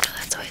 good. I know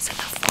that's always a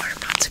no form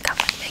not to come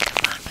with makeup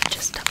on, but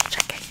just double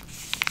checking.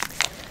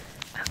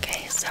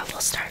 Okay, so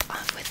we'll start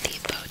off with the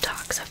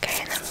Botox,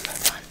 okay, and then we'll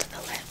move on to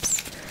the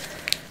lips.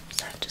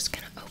 So I'm just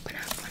gonna open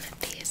up one of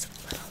these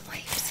little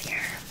wipes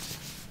here.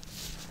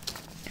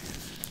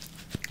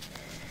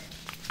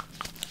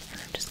 And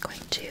I'm just going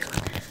to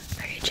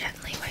very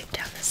gently wipe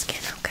down the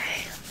skin,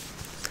 okay?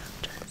 So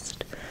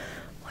just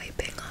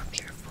wiping off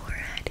your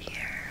forehead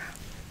here.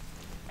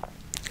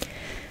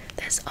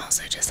 This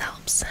also just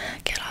helps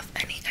get off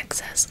any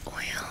excess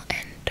oil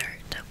and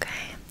dirt,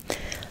 okay?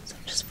 So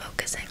I'm just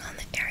focusing on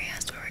the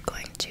areas where we're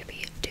going to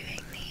be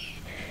doing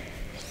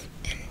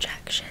the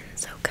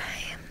injections,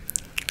 okay?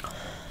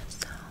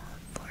 So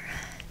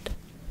forehead,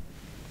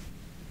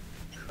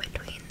 in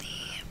between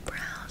the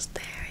brows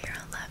there, your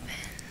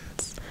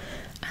 11s,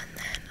 and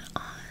then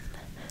on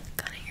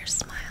kind of your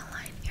smile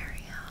line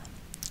area.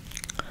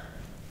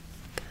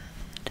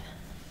 Good.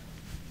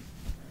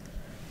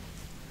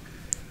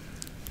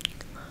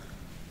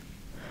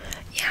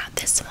 Yeah,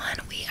 this one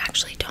we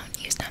actually don't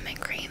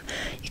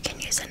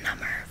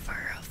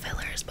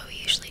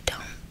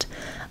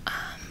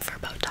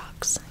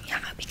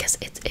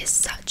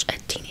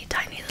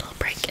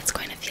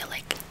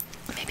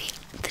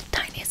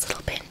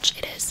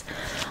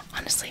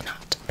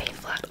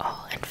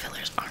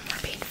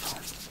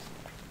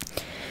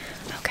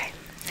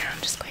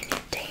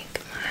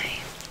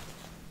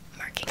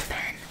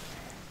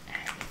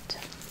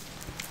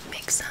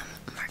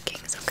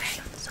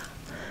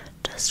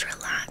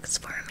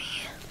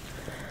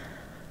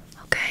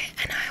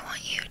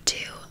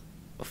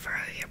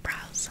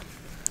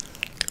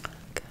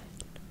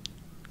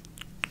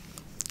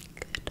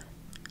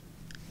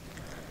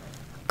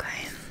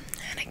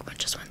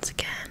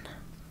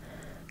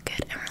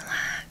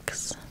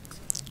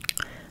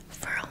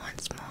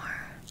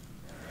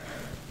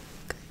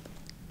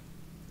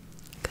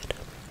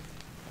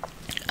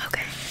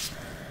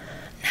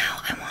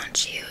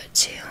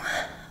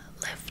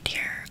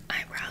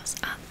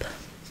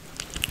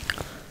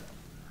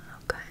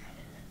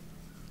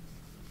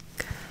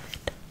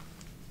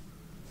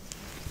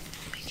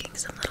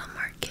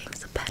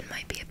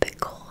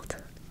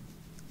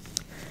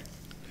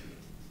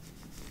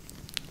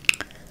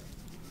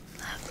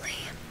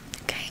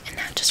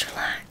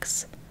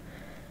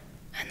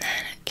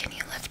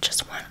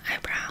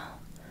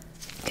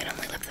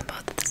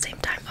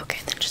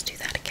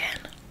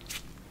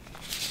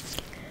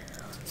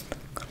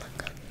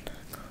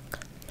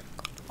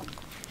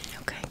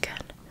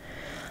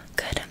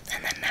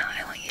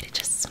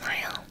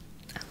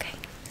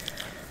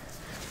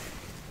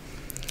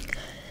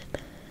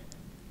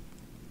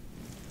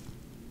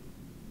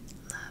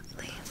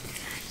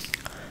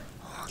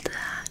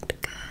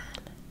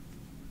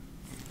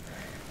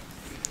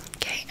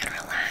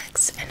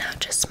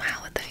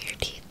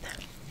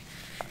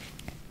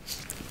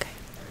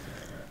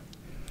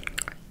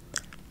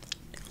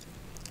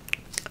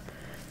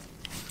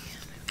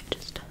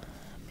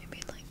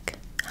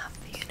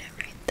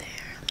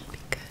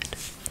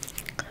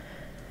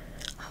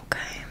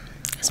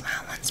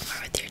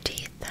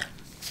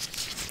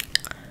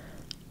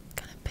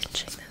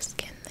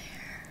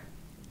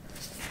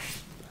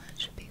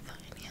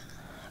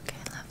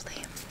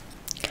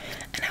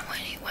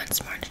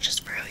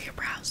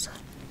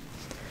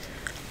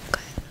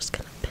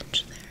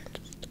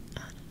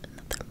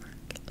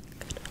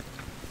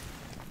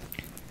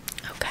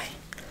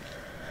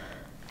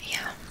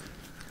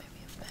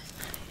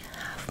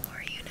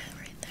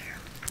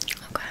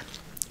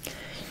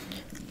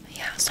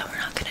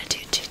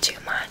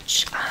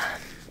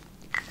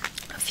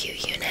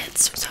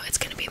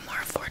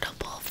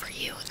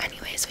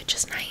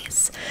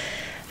lips,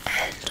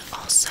 and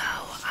also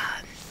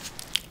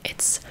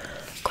it's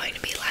going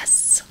to be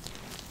less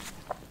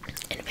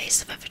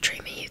invasive of a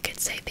treatment, you could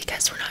say,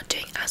 because we're not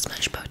doing as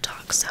much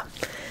Botox. So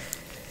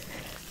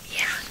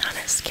yeah, not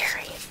as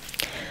scary.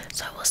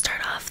 So we'll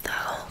start off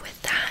though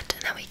with that,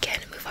 and then we can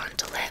move on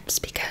to lips,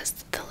 because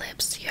the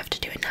lips you have to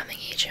do a numbing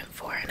agent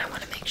for, and I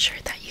want to make sure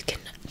that you can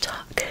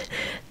talk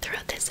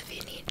throughout this if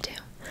you need to.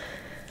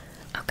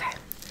 Okay,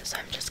 so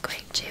I'm just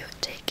going to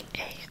take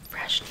a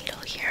fresh needle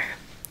here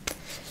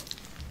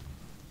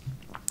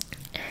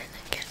and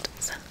get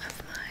some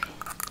of my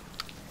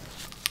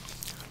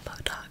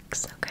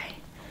Botox, okay?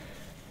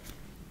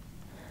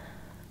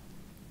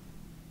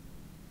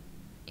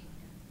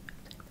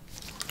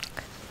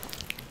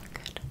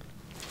 Good.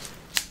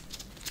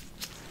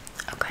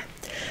 Okay,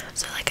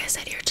 so like I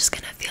said, you're just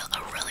gonna feel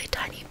a really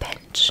tiny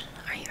pinch.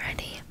 Are you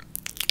ready?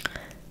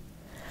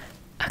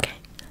 Okay.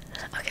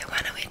 Okay, why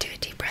don't we do a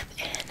deep breath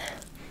in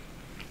and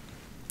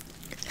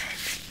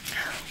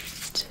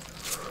out.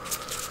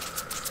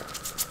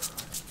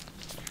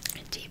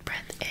 A deep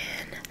breath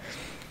in,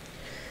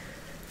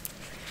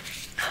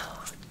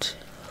 out.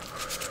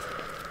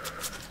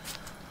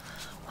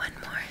 One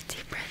more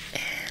deep breath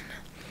in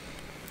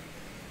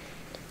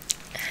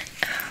and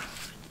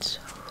out.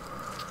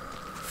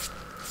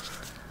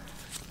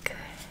 Good.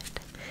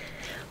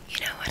 You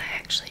know what I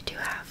actually do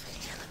have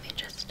here? Let me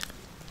just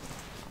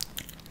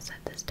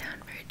set this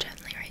down very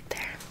gently right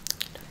there.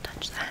 Don't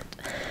touch that.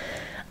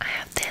 I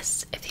have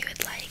this, if you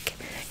would like.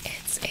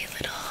 It's a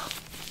little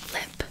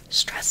lip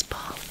stress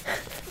ball.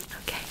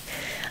 Okay.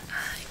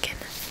 It can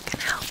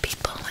help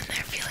people when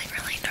they're feeling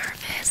really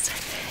nervous,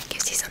 and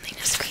gives you something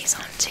to squeeze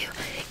onto,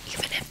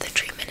 even if the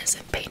treatment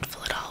isn't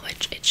painful at all,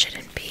 which it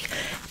shouldn't be.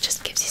 It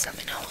just gives you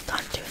something to hold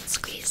onto and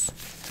squeeze.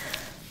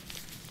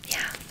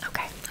 Yeah,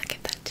 okay, I'll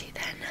give that to you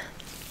then.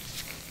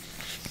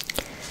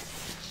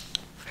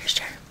 For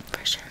sure,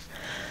 for sure.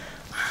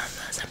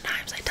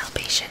 Sometimes I tell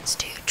patients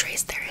to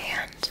trace their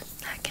hand.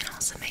 That can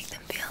also make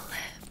them feel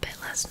a bit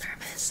less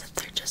nervous if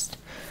they're just,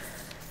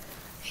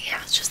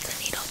 yeah, it's just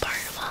the needle part.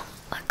 Well,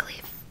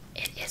 luckily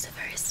it is a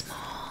very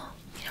small,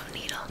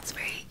 needle. It's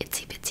very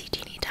itsy bitsy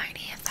teeny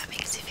tiny, if that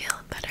makes you feel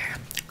better.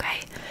 Okay.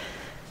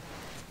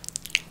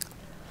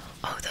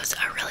 Oh, those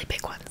are really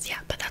big ones, yeah,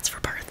 but that's for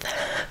birth.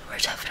 We're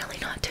definitely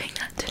not doing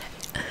that today.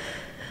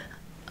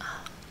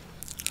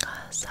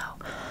 So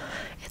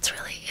it's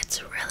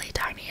really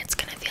tiny. It's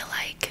gonna feel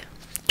like,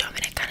 do you want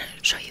me to kind of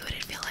show you what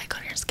it'd feel like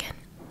on your skin?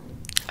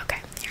 Okay,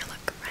 here,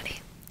 look, ready?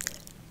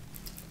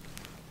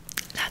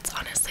 That's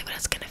honestly what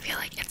it's gonna feel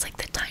like. It's like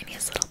the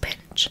tiniest little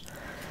pinch.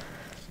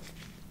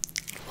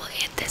 Well,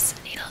 this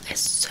needle is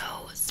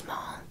so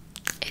small.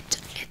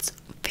 It's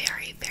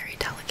very, very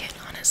delicate,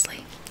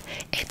 honestly.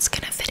 It's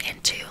gonna fit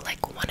into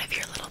like one of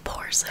your little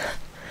pores.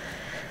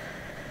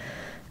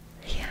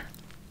 Yeah.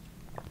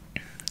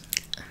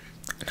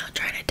 I'm not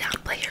trying to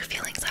downplay your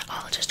feelings at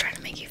all, just trying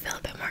to make you feel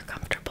a bit more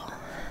comfortable.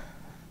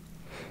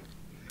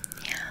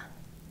 Yeah.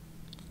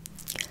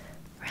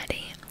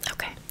 Ready?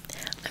 Okay.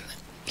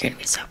 You're gonna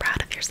be so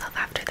proud of yourself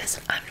after this,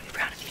 and I'm gonna be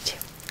proud of you too.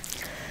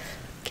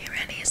 Okay,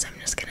 ready? So I'm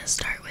just gonna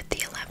start with the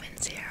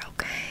 11s here,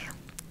 okay?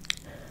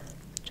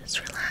 Just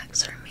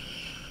relax for me.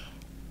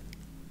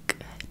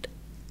 Good.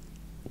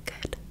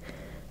 Good.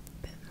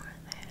 A bit more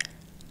there.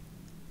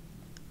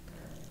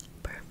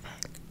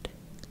 Perfect.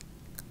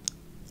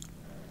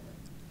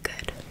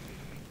 Good.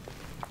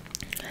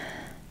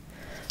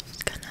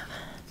 Just kind of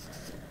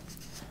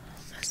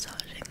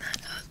massaging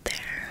that out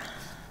there.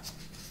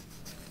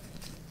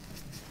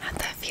 How'd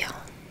that feel?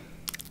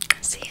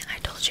 See, I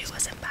told you it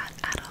wasn't bad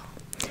at all.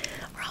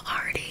 We're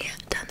already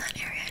done that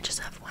area. I just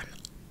have one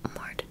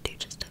more to do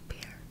just up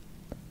here.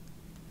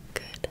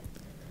 Good.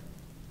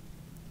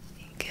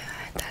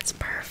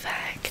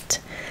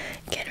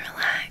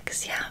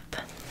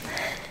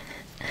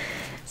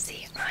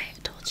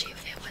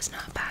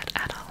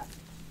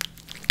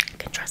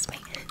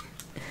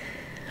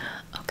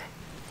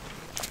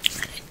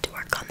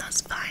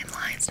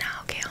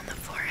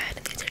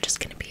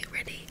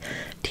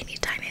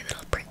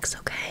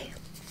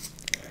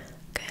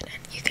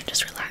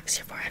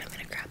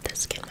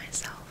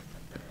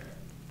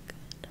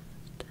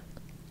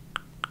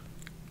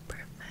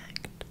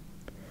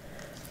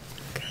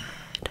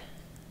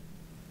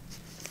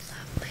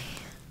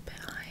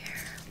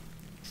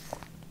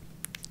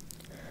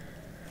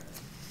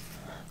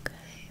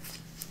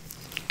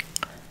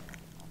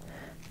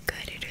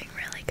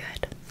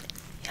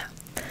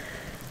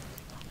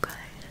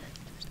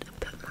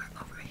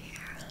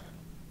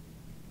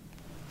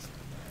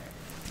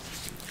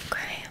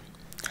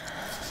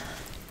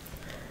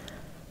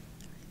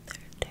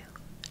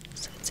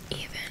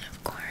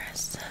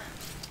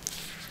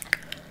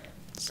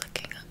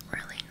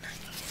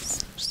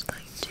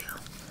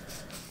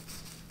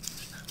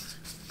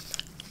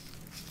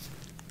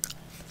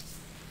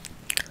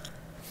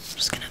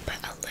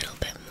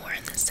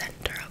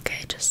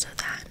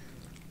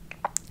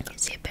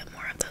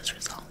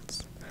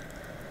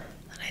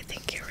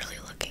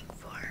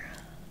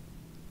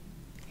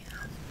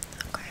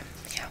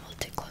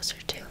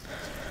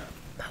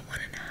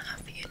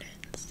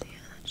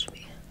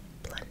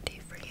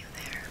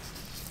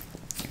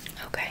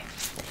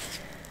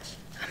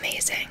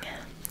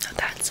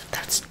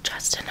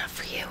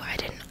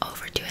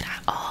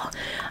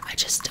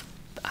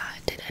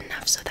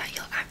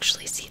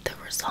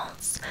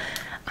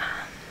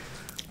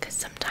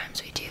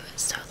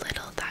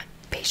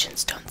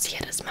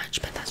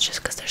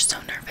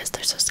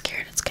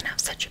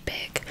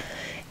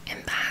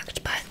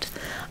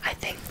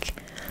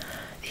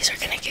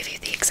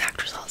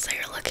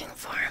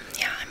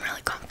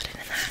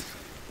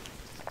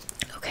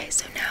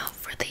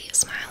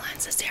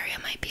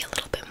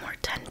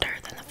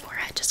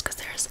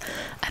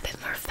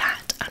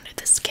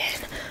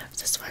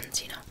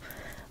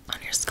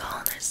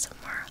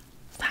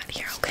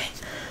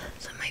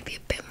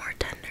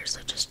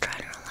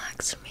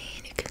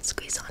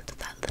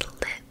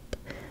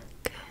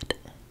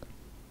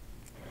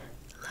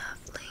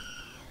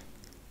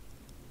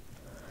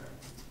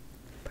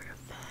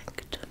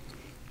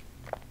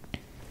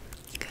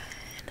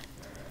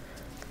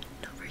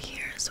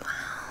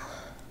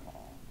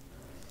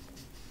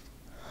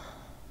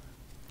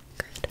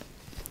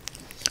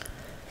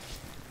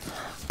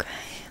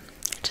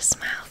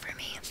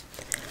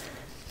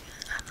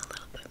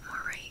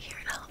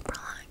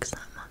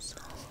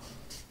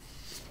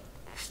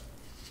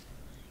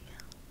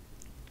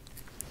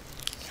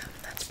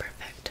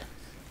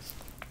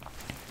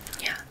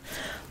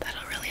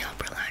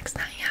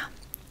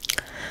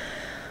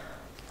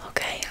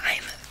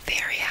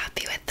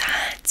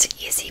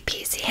 Easy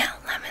peasy,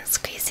 lemon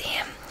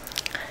squeezy.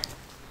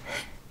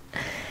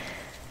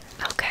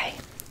 Okay,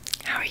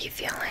 how are you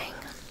feeling?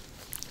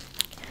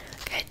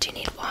 Good. Do you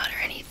need water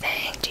or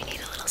anything? Do you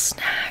need a little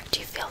snack? Do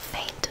you feel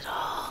faint at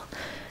all?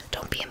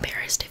 Don't be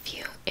embarrassed if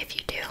you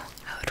do.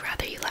 I would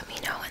rather you let me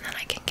know and then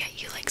I can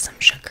get you like some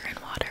sugar and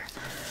water.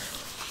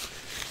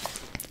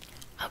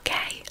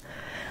 Okay.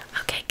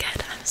 Okay,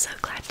 good. I'm so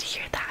glad to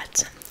hear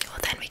that. Well,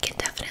 then we can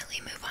definitely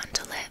move on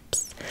to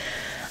lips.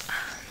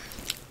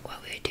 What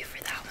we would do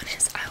for that one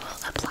is I will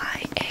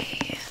apply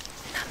a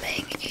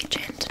numbing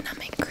agent,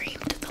 numbing cream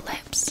to the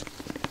lips.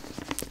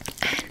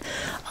 And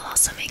I'll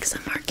also make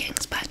some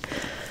markings, but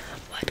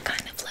what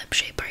kind of lip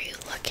shape are you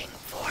looking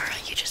for?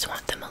 You just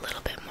want them a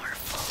little bit more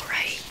full,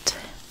 right?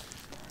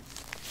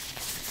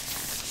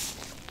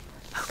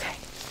 Okay.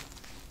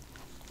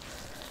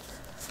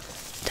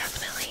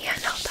 Definitely, yeah,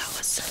 no, that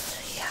was,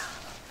 yeah,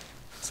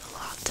 it was a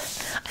lot.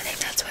 I think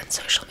that's when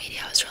social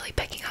media was really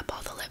picking up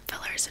all the lip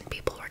fillers and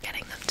people were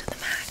getting them to the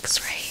max,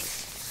 right?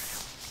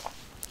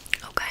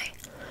 Okay.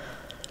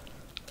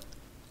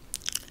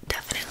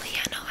 Definitely,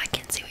 yeah, no, I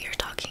can see what you're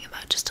talking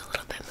about, just a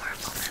little bit more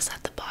fullness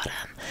at the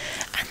bottom.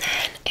 And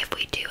then if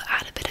we do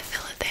add a bit of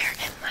filler there,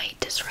 it might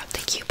disrupt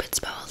the cupid's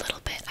bow a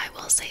little bit, I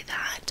will say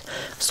that.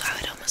 So I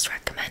would almost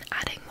recommend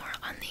adding more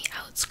on the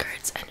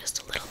outskirts and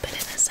just a little bit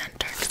in the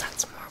center, because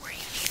that's more where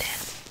you need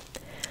it.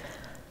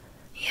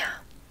 Yeah.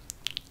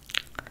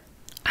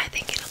 I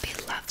think it'll be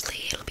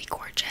lovely, it'll be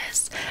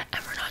gorgeous,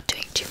 and we're not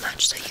doing too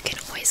much, so you can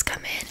always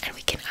come in and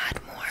we can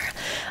add more.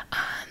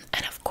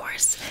 And of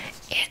course,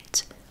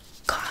 it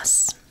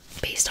costs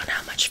based on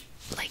how much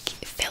like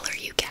filler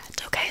you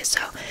get, okay? So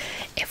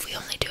if we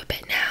only do a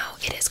bit now,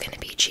 it is going to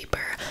be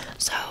cheaper,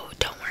 so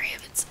don't worry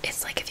if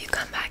it's like if you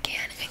come back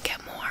in and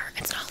get more,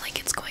 it's not like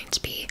it's going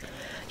to be,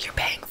 you're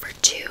paying for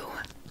 2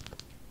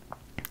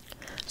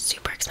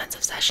 super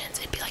expensive sessions.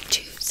 It'd be like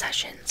 2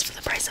 sessions for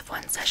the price of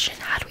 1 session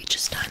had we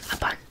just done a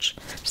bunch.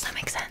 Does that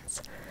make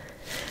sense?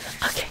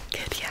 Okay,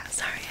 good. Yeah,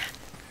 sorry.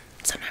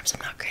 Sometimes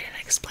I'm not great at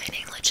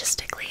explaining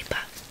logistically,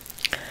 but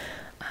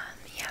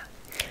yeah.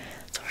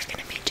 So we're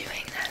gonna be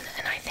doing then,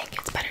 and I think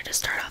it's better to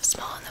start off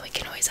small and then we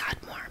can always add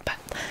more. But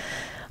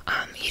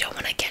you don't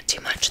want to get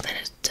too much and then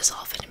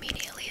dissolve it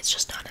immediately. It's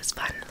just not as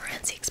fun or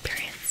fancy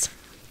experience.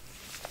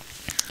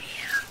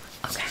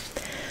 Yeah. Okay.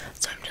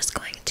 So I'm just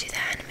going to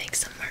then make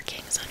some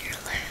markings on your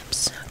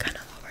lips, kind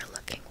of what we're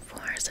looking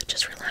for, so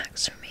just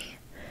relax for me.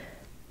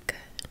 Good.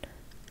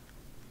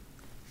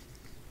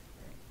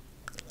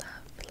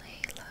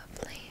 Lovely,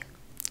 lovely.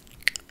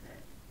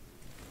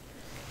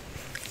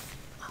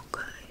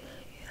 Okay,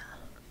 yeah.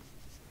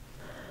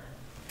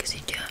 Because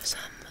you do have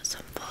some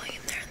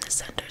volume there in the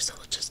center, so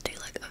we'll just do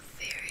like a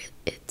very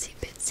itsy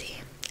bitsy,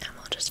 and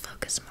we'll just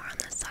focus more on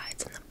the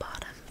sides and the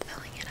bottom,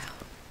 filling it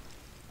out.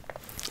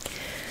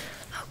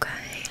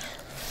 Okay.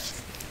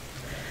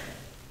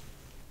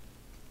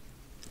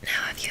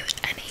 Now, have you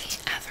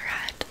ever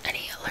had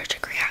any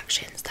allergic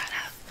reactions that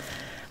have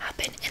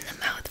happened in the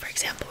mouth? For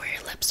example, where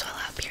your lips swell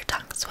up, your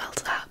tongue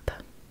swells up?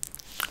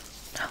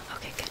 No?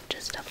 Okay, good.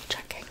 Just double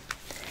checking.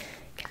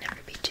 Can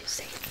never be too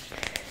safe.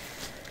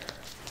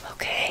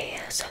 Okay,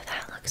 so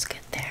that looks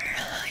good there.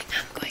 I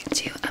am going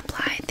to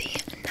apply the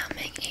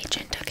numbing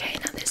agent. Okay,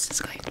 now this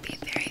is going to be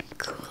very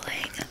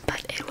cooling,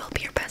 but it will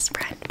be your best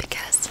friend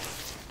because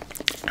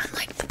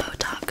unlike the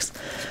Botox,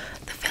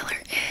 the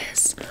filler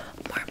is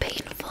more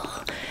painful,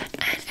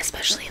 and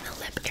especially in the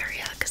lip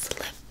area because the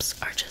lips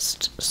are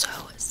just so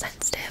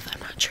sensitive. I'm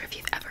not sure if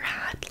you've ever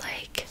had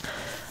like,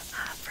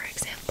 for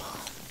example,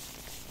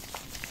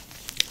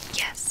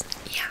 yes,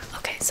 yeah,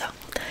 okay, so,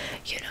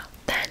 you know,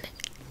 then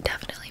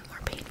definitely more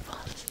painful.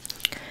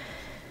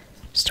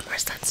 Just a more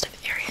sensitive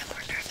area,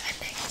 more nerve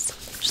endings.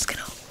 I'm just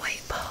gonna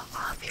wipe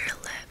off your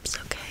lips,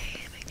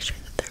 okay? Make sure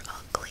that they're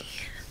all clean.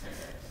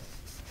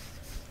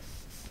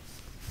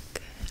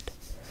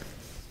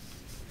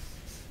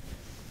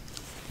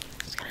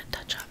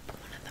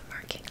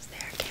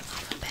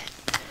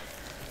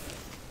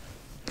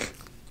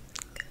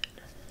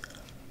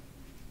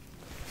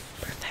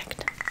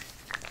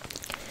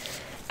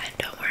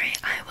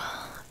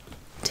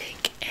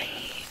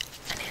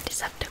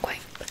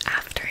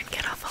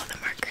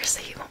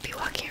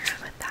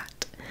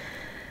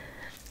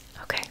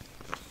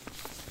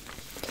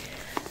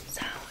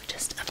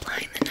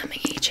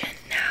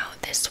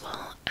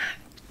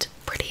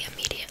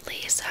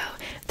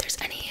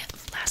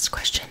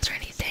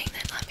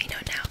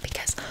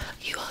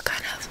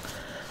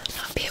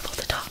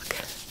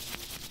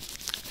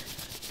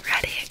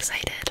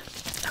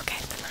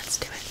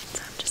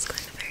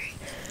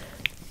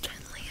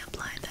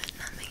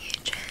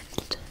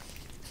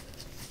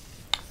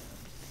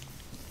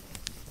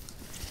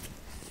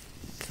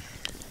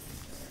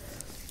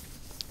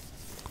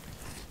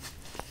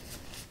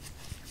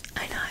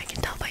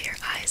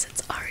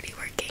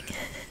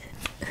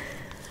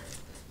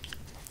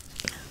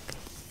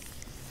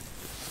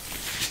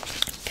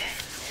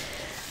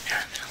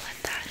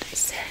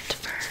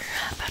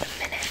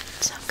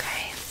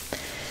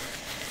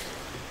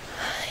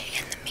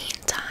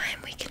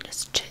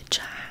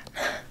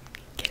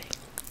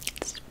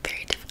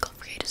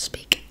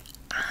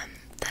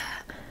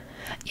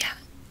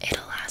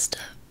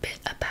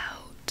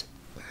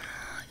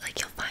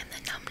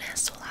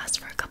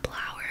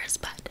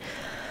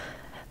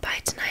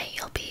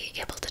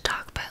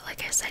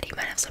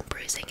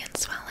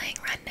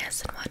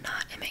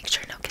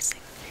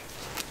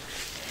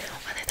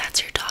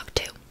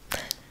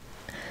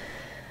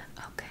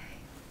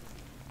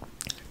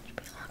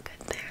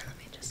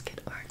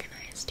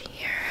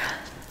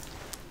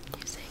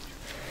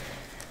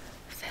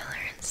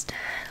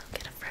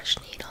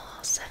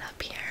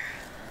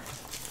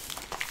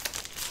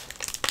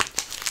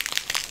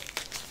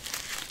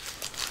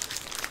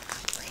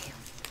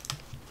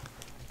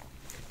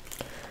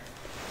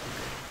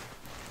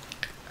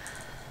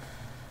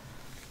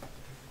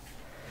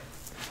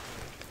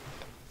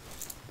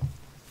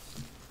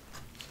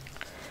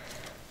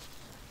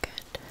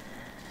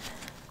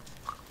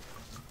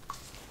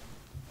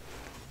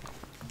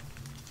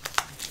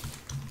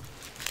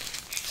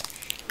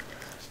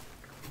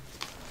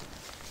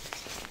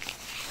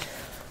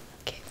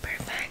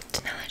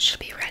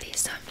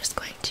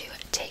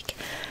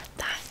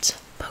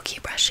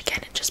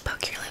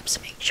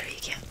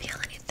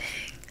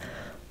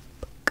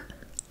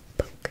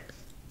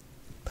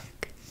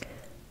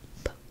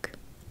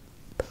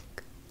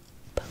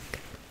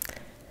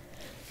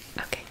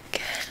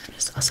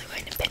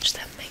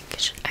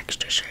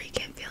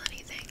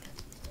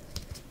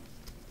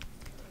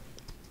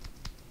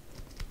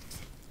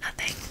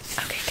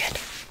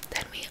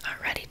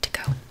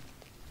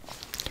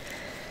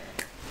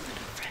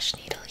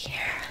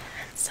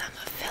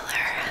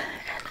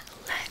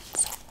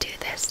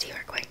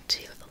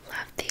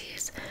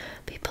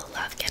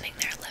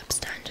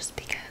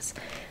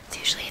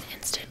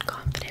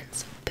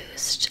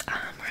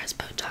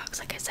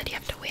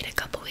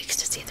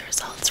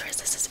 results, whereas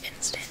this is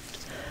instant.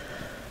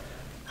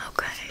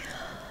 Okay.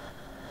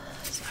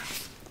 So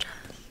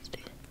just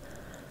good,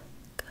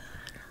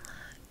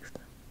 relax.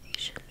 You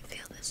shouldn't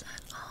feel this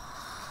at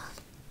all.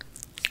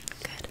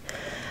 Good.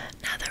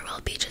 Now there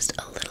will be just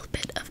a little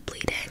bit of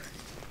bleeding,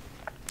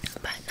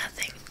 but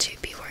nothing to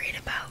be worried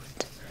about.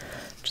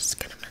 Just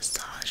gonna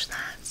massage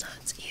that so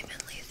it's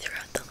evenly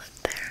throughout the lip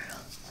there.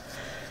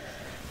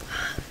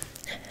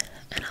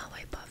 And I'll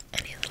wipe off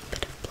any little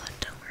bit of blood,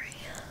 don't worry.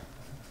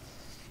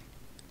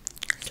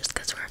 Just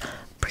because we're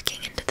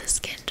pricking into the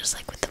skin, just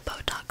like with the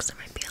Botox, there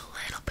might be a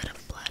little bit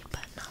of blood,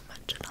 but not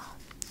much at all.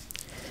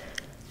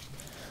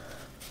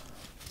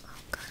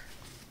 Okay.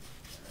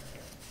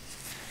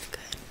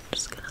 Good.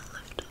 Just gonna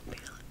lift up your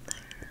lip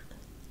there.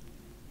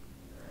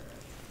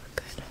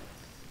 Good.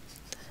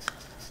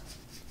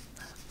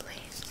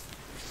 Lovely.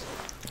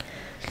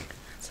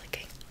 That's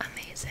looking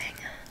amazing.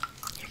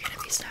 You're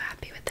gonna be so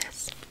happy with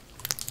this.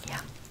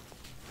 Yeah.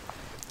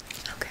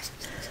 Okay.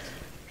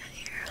 Got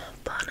your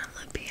bottom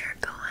lip here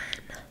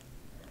going.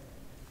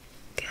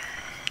 Good.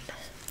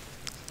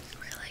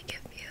 Really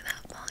give you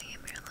that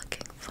volume you're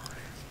looking for.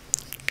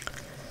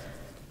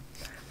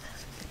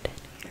 Perfect. In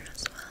here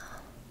as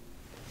well.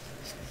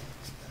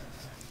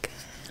 Good.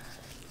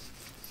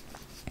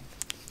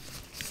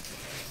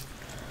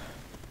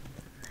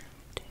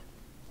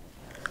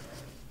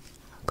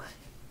 Okay.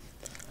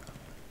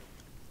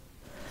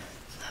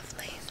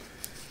 Lovely.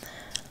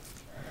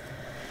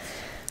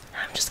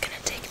 I'm just going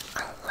to take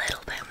a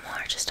little bit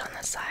more just on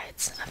the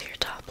sides of your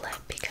top lip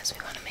because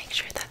we want to make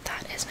sure that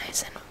that is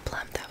nice and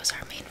plump. That was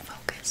our main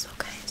focus,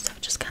 okay? So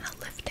just kind of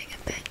lifting a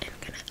bit and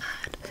going to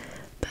add a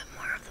bit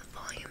more of the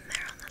volume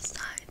there on the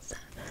sides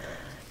that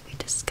we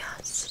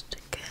discussed.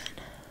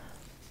 Good.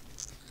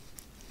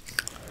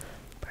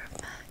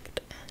 Perfect.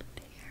 And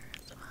here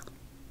as well.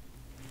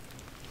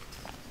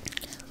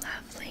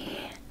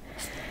 Lovely.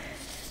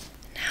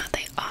 Now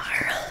they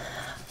are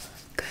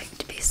going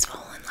to be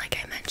swollen, like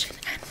I mentioned,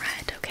 and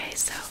red, okay?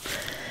 So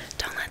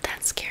don't let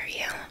that scare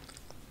you.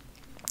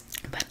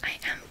 But I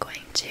am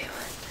going to use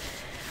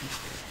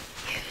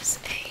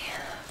a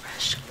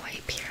brush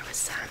wipe here with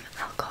some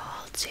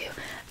alcohol to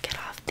get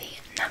off the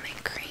numbing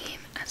cream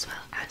as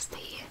well as the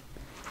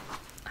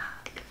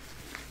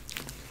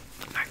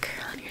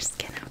marker on your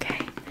skin, okay?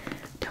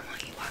 Don't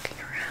want you walking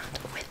around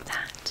with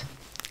that.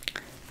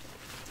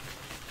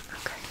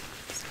 Okay,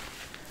 so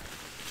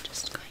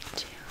just going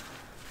to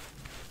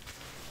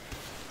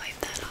wipe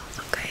that off,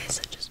 okay?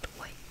 So just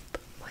wipe,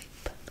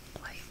 wipe,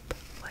 wipe,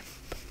 wipe, wipe,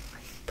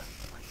 wipe,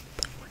 wipe,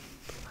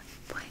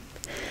 wipe, wipe.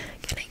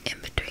 Getting in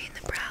between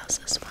the brows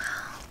as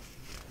well.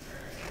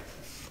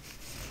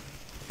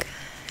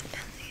 Good,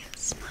 and the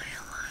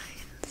smile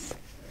lines.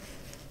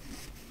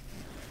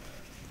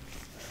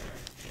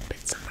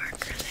 Put some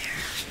marker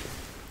there.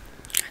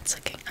 It's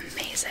looking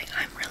amazing.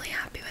 I'm really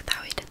happy with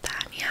how we did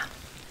that, yeah.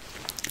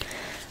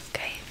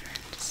 Okay, and then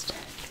just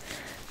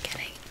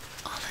getting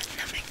all that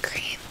numbing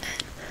cream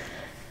and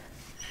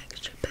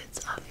extra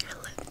bits off your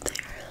lip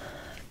there.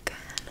 Good.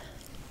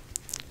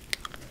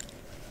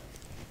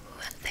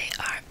 Ooh, they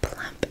are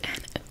plump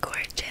and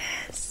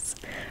gorgeous.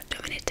 Do you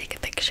want me to take a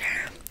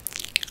picture?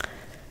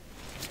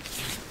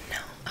 No?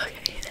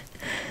 Okay.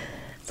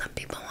 Some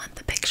people want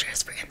the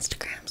pictures for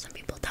Instagram, some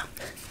people don't.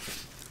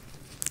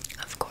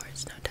 Of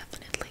course, no,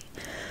 definitely.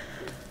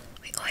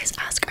 We always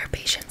ask our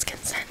patients'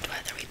 consent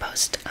whether we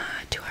post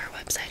to our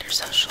website or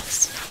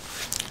socials.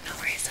 No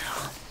worries at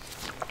all.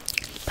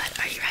 But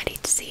are you ready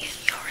to see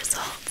your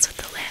results with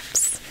the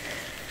lips?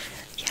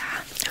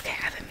 Yeah? Okay,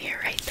 I have a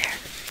mirror right there.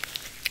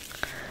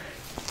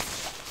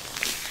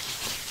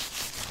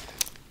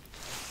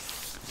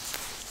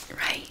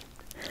 Right?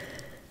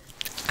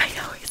 I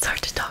know, it's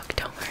hard to talk,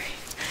 don't worry.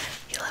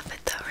 You love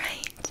it though,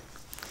 right?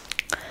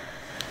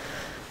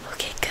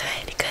 Okay,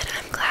 good, good.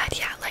 I'm glad,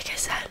 yeah, like I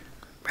said,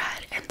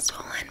 red and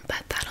swollen,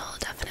 but that'll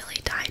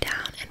definitely die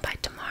down, and by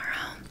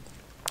tomorrow,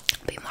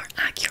 be more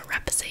accurate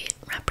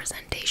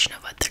representation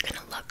of what they're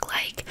gonna look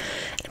like.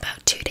 In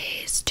about 2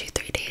 days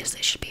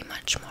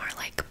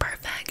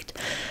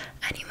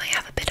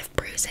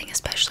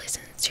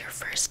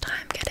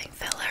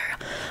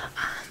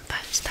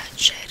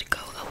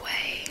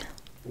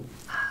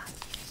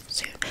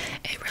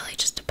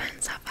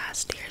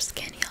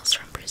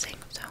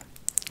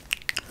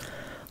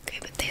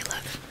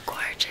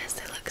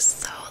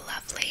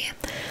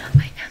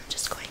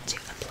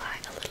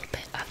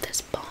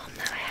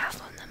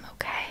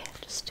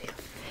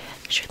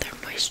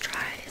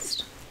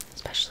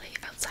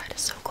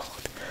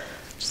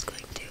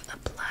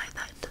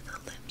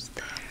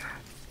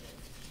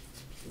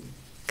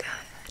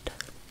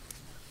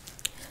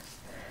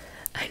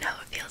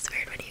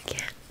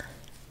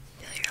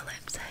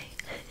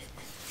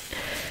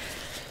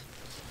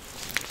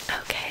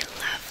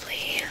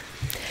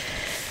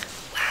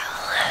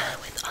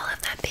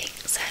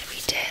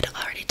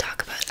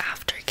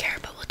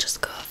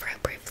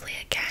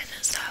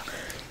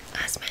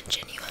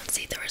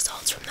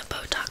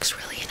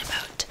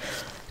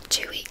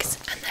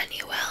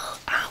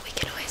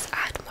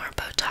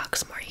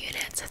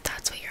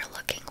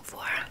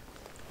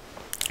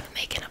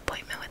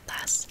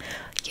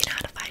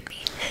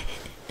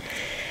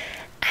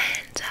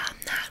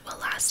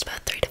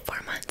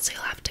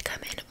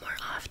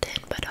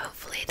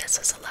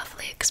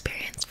lovely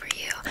experience for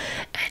you,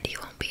 and you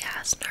won't be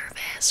as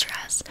nervous or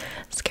as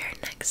scared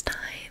next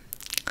time.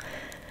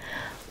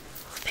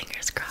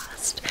 Fingers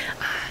crossed.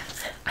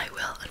 I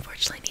will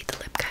unfortunately need the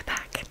lip guy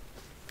back.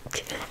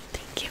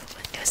 Thank you.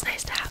 It was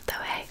nice to have though,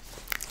 hey?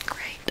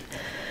 Great.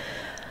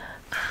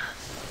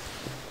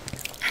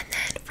 And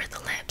then for the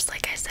lips,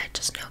 like I said,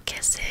 just no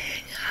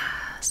kissing,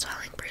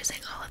 swelling, bruising,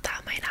 all of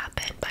that might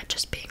happen, but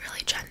just being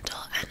really gentle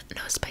and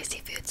no spicy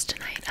foods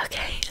tonight,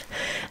 okay?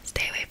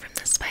 Stay away from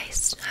the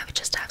spice. I would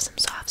just have some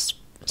soft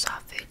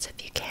foods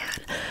if you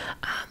can.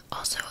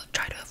 Also,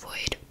 try to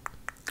avoid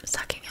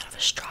sucking out of a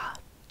straw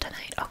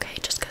tonight, okay?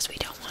 Just because we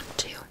don't want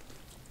to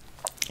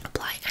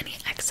apply any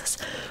excess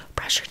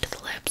pressure to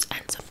the lips,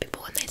 and some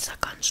people, when they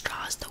suck on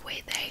straws, the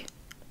way they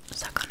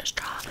suck on a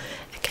straw,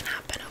 it can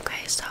happen,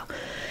 okay? So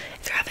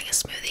if you're having a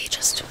smoothie,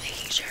 just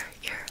making sure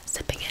you're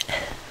sipping it,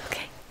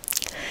 okay?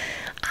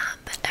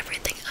 But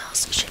everything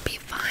else should be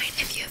fine.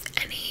 If you have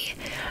any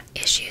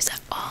issues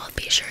at all,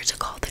 be sure to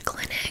call the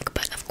clinic,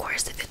 but of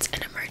course if it's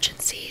an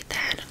emergency,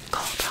 then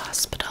call the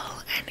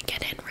hospital and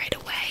get in right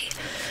away.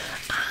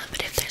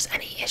 But if there's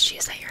any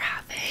issues that you're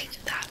having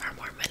that are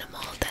more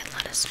minimal, then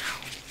let us know.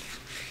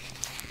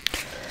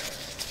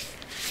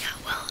 Yeah,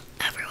 well,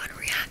 everyone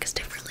reacts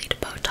differently to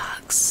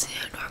Botox.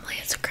 Normally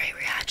it's a great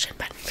reaction,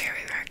 but in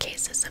very rare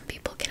cases, some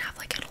people can have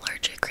like an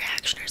allergic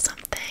reaction or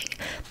something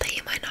that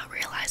you might not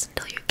realize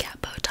until you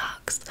get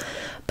Botox.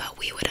 But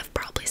we would have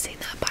probably seen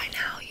that by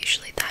now.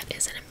 Usually that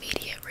is an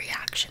immediate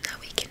reaction that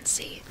we can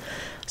see.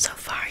 So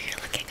far,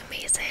 you're looking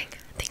amazing.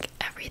 I think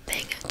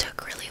everything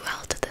took really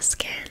well to the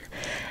skin,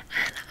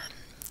 and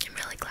I'm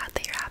really glad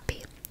that you're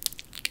happy.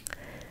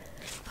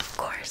 Of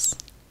course.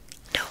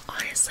 No,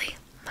 honestly,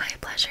 my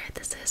pleasure.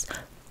 This is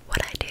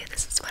what I do,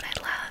 this is what I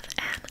love,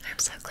 and I'm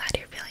so glad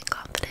you're feeling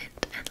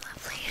confident and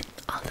lovely and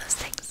all those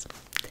things.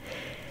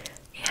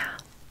 Yeah.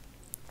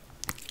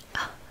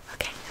 Oh,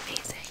 okay,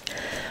 amazing.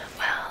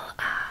 Well,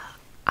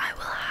 I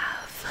will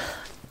have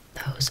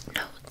those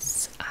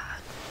notes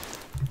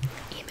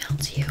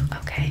emailed to you,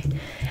 okay?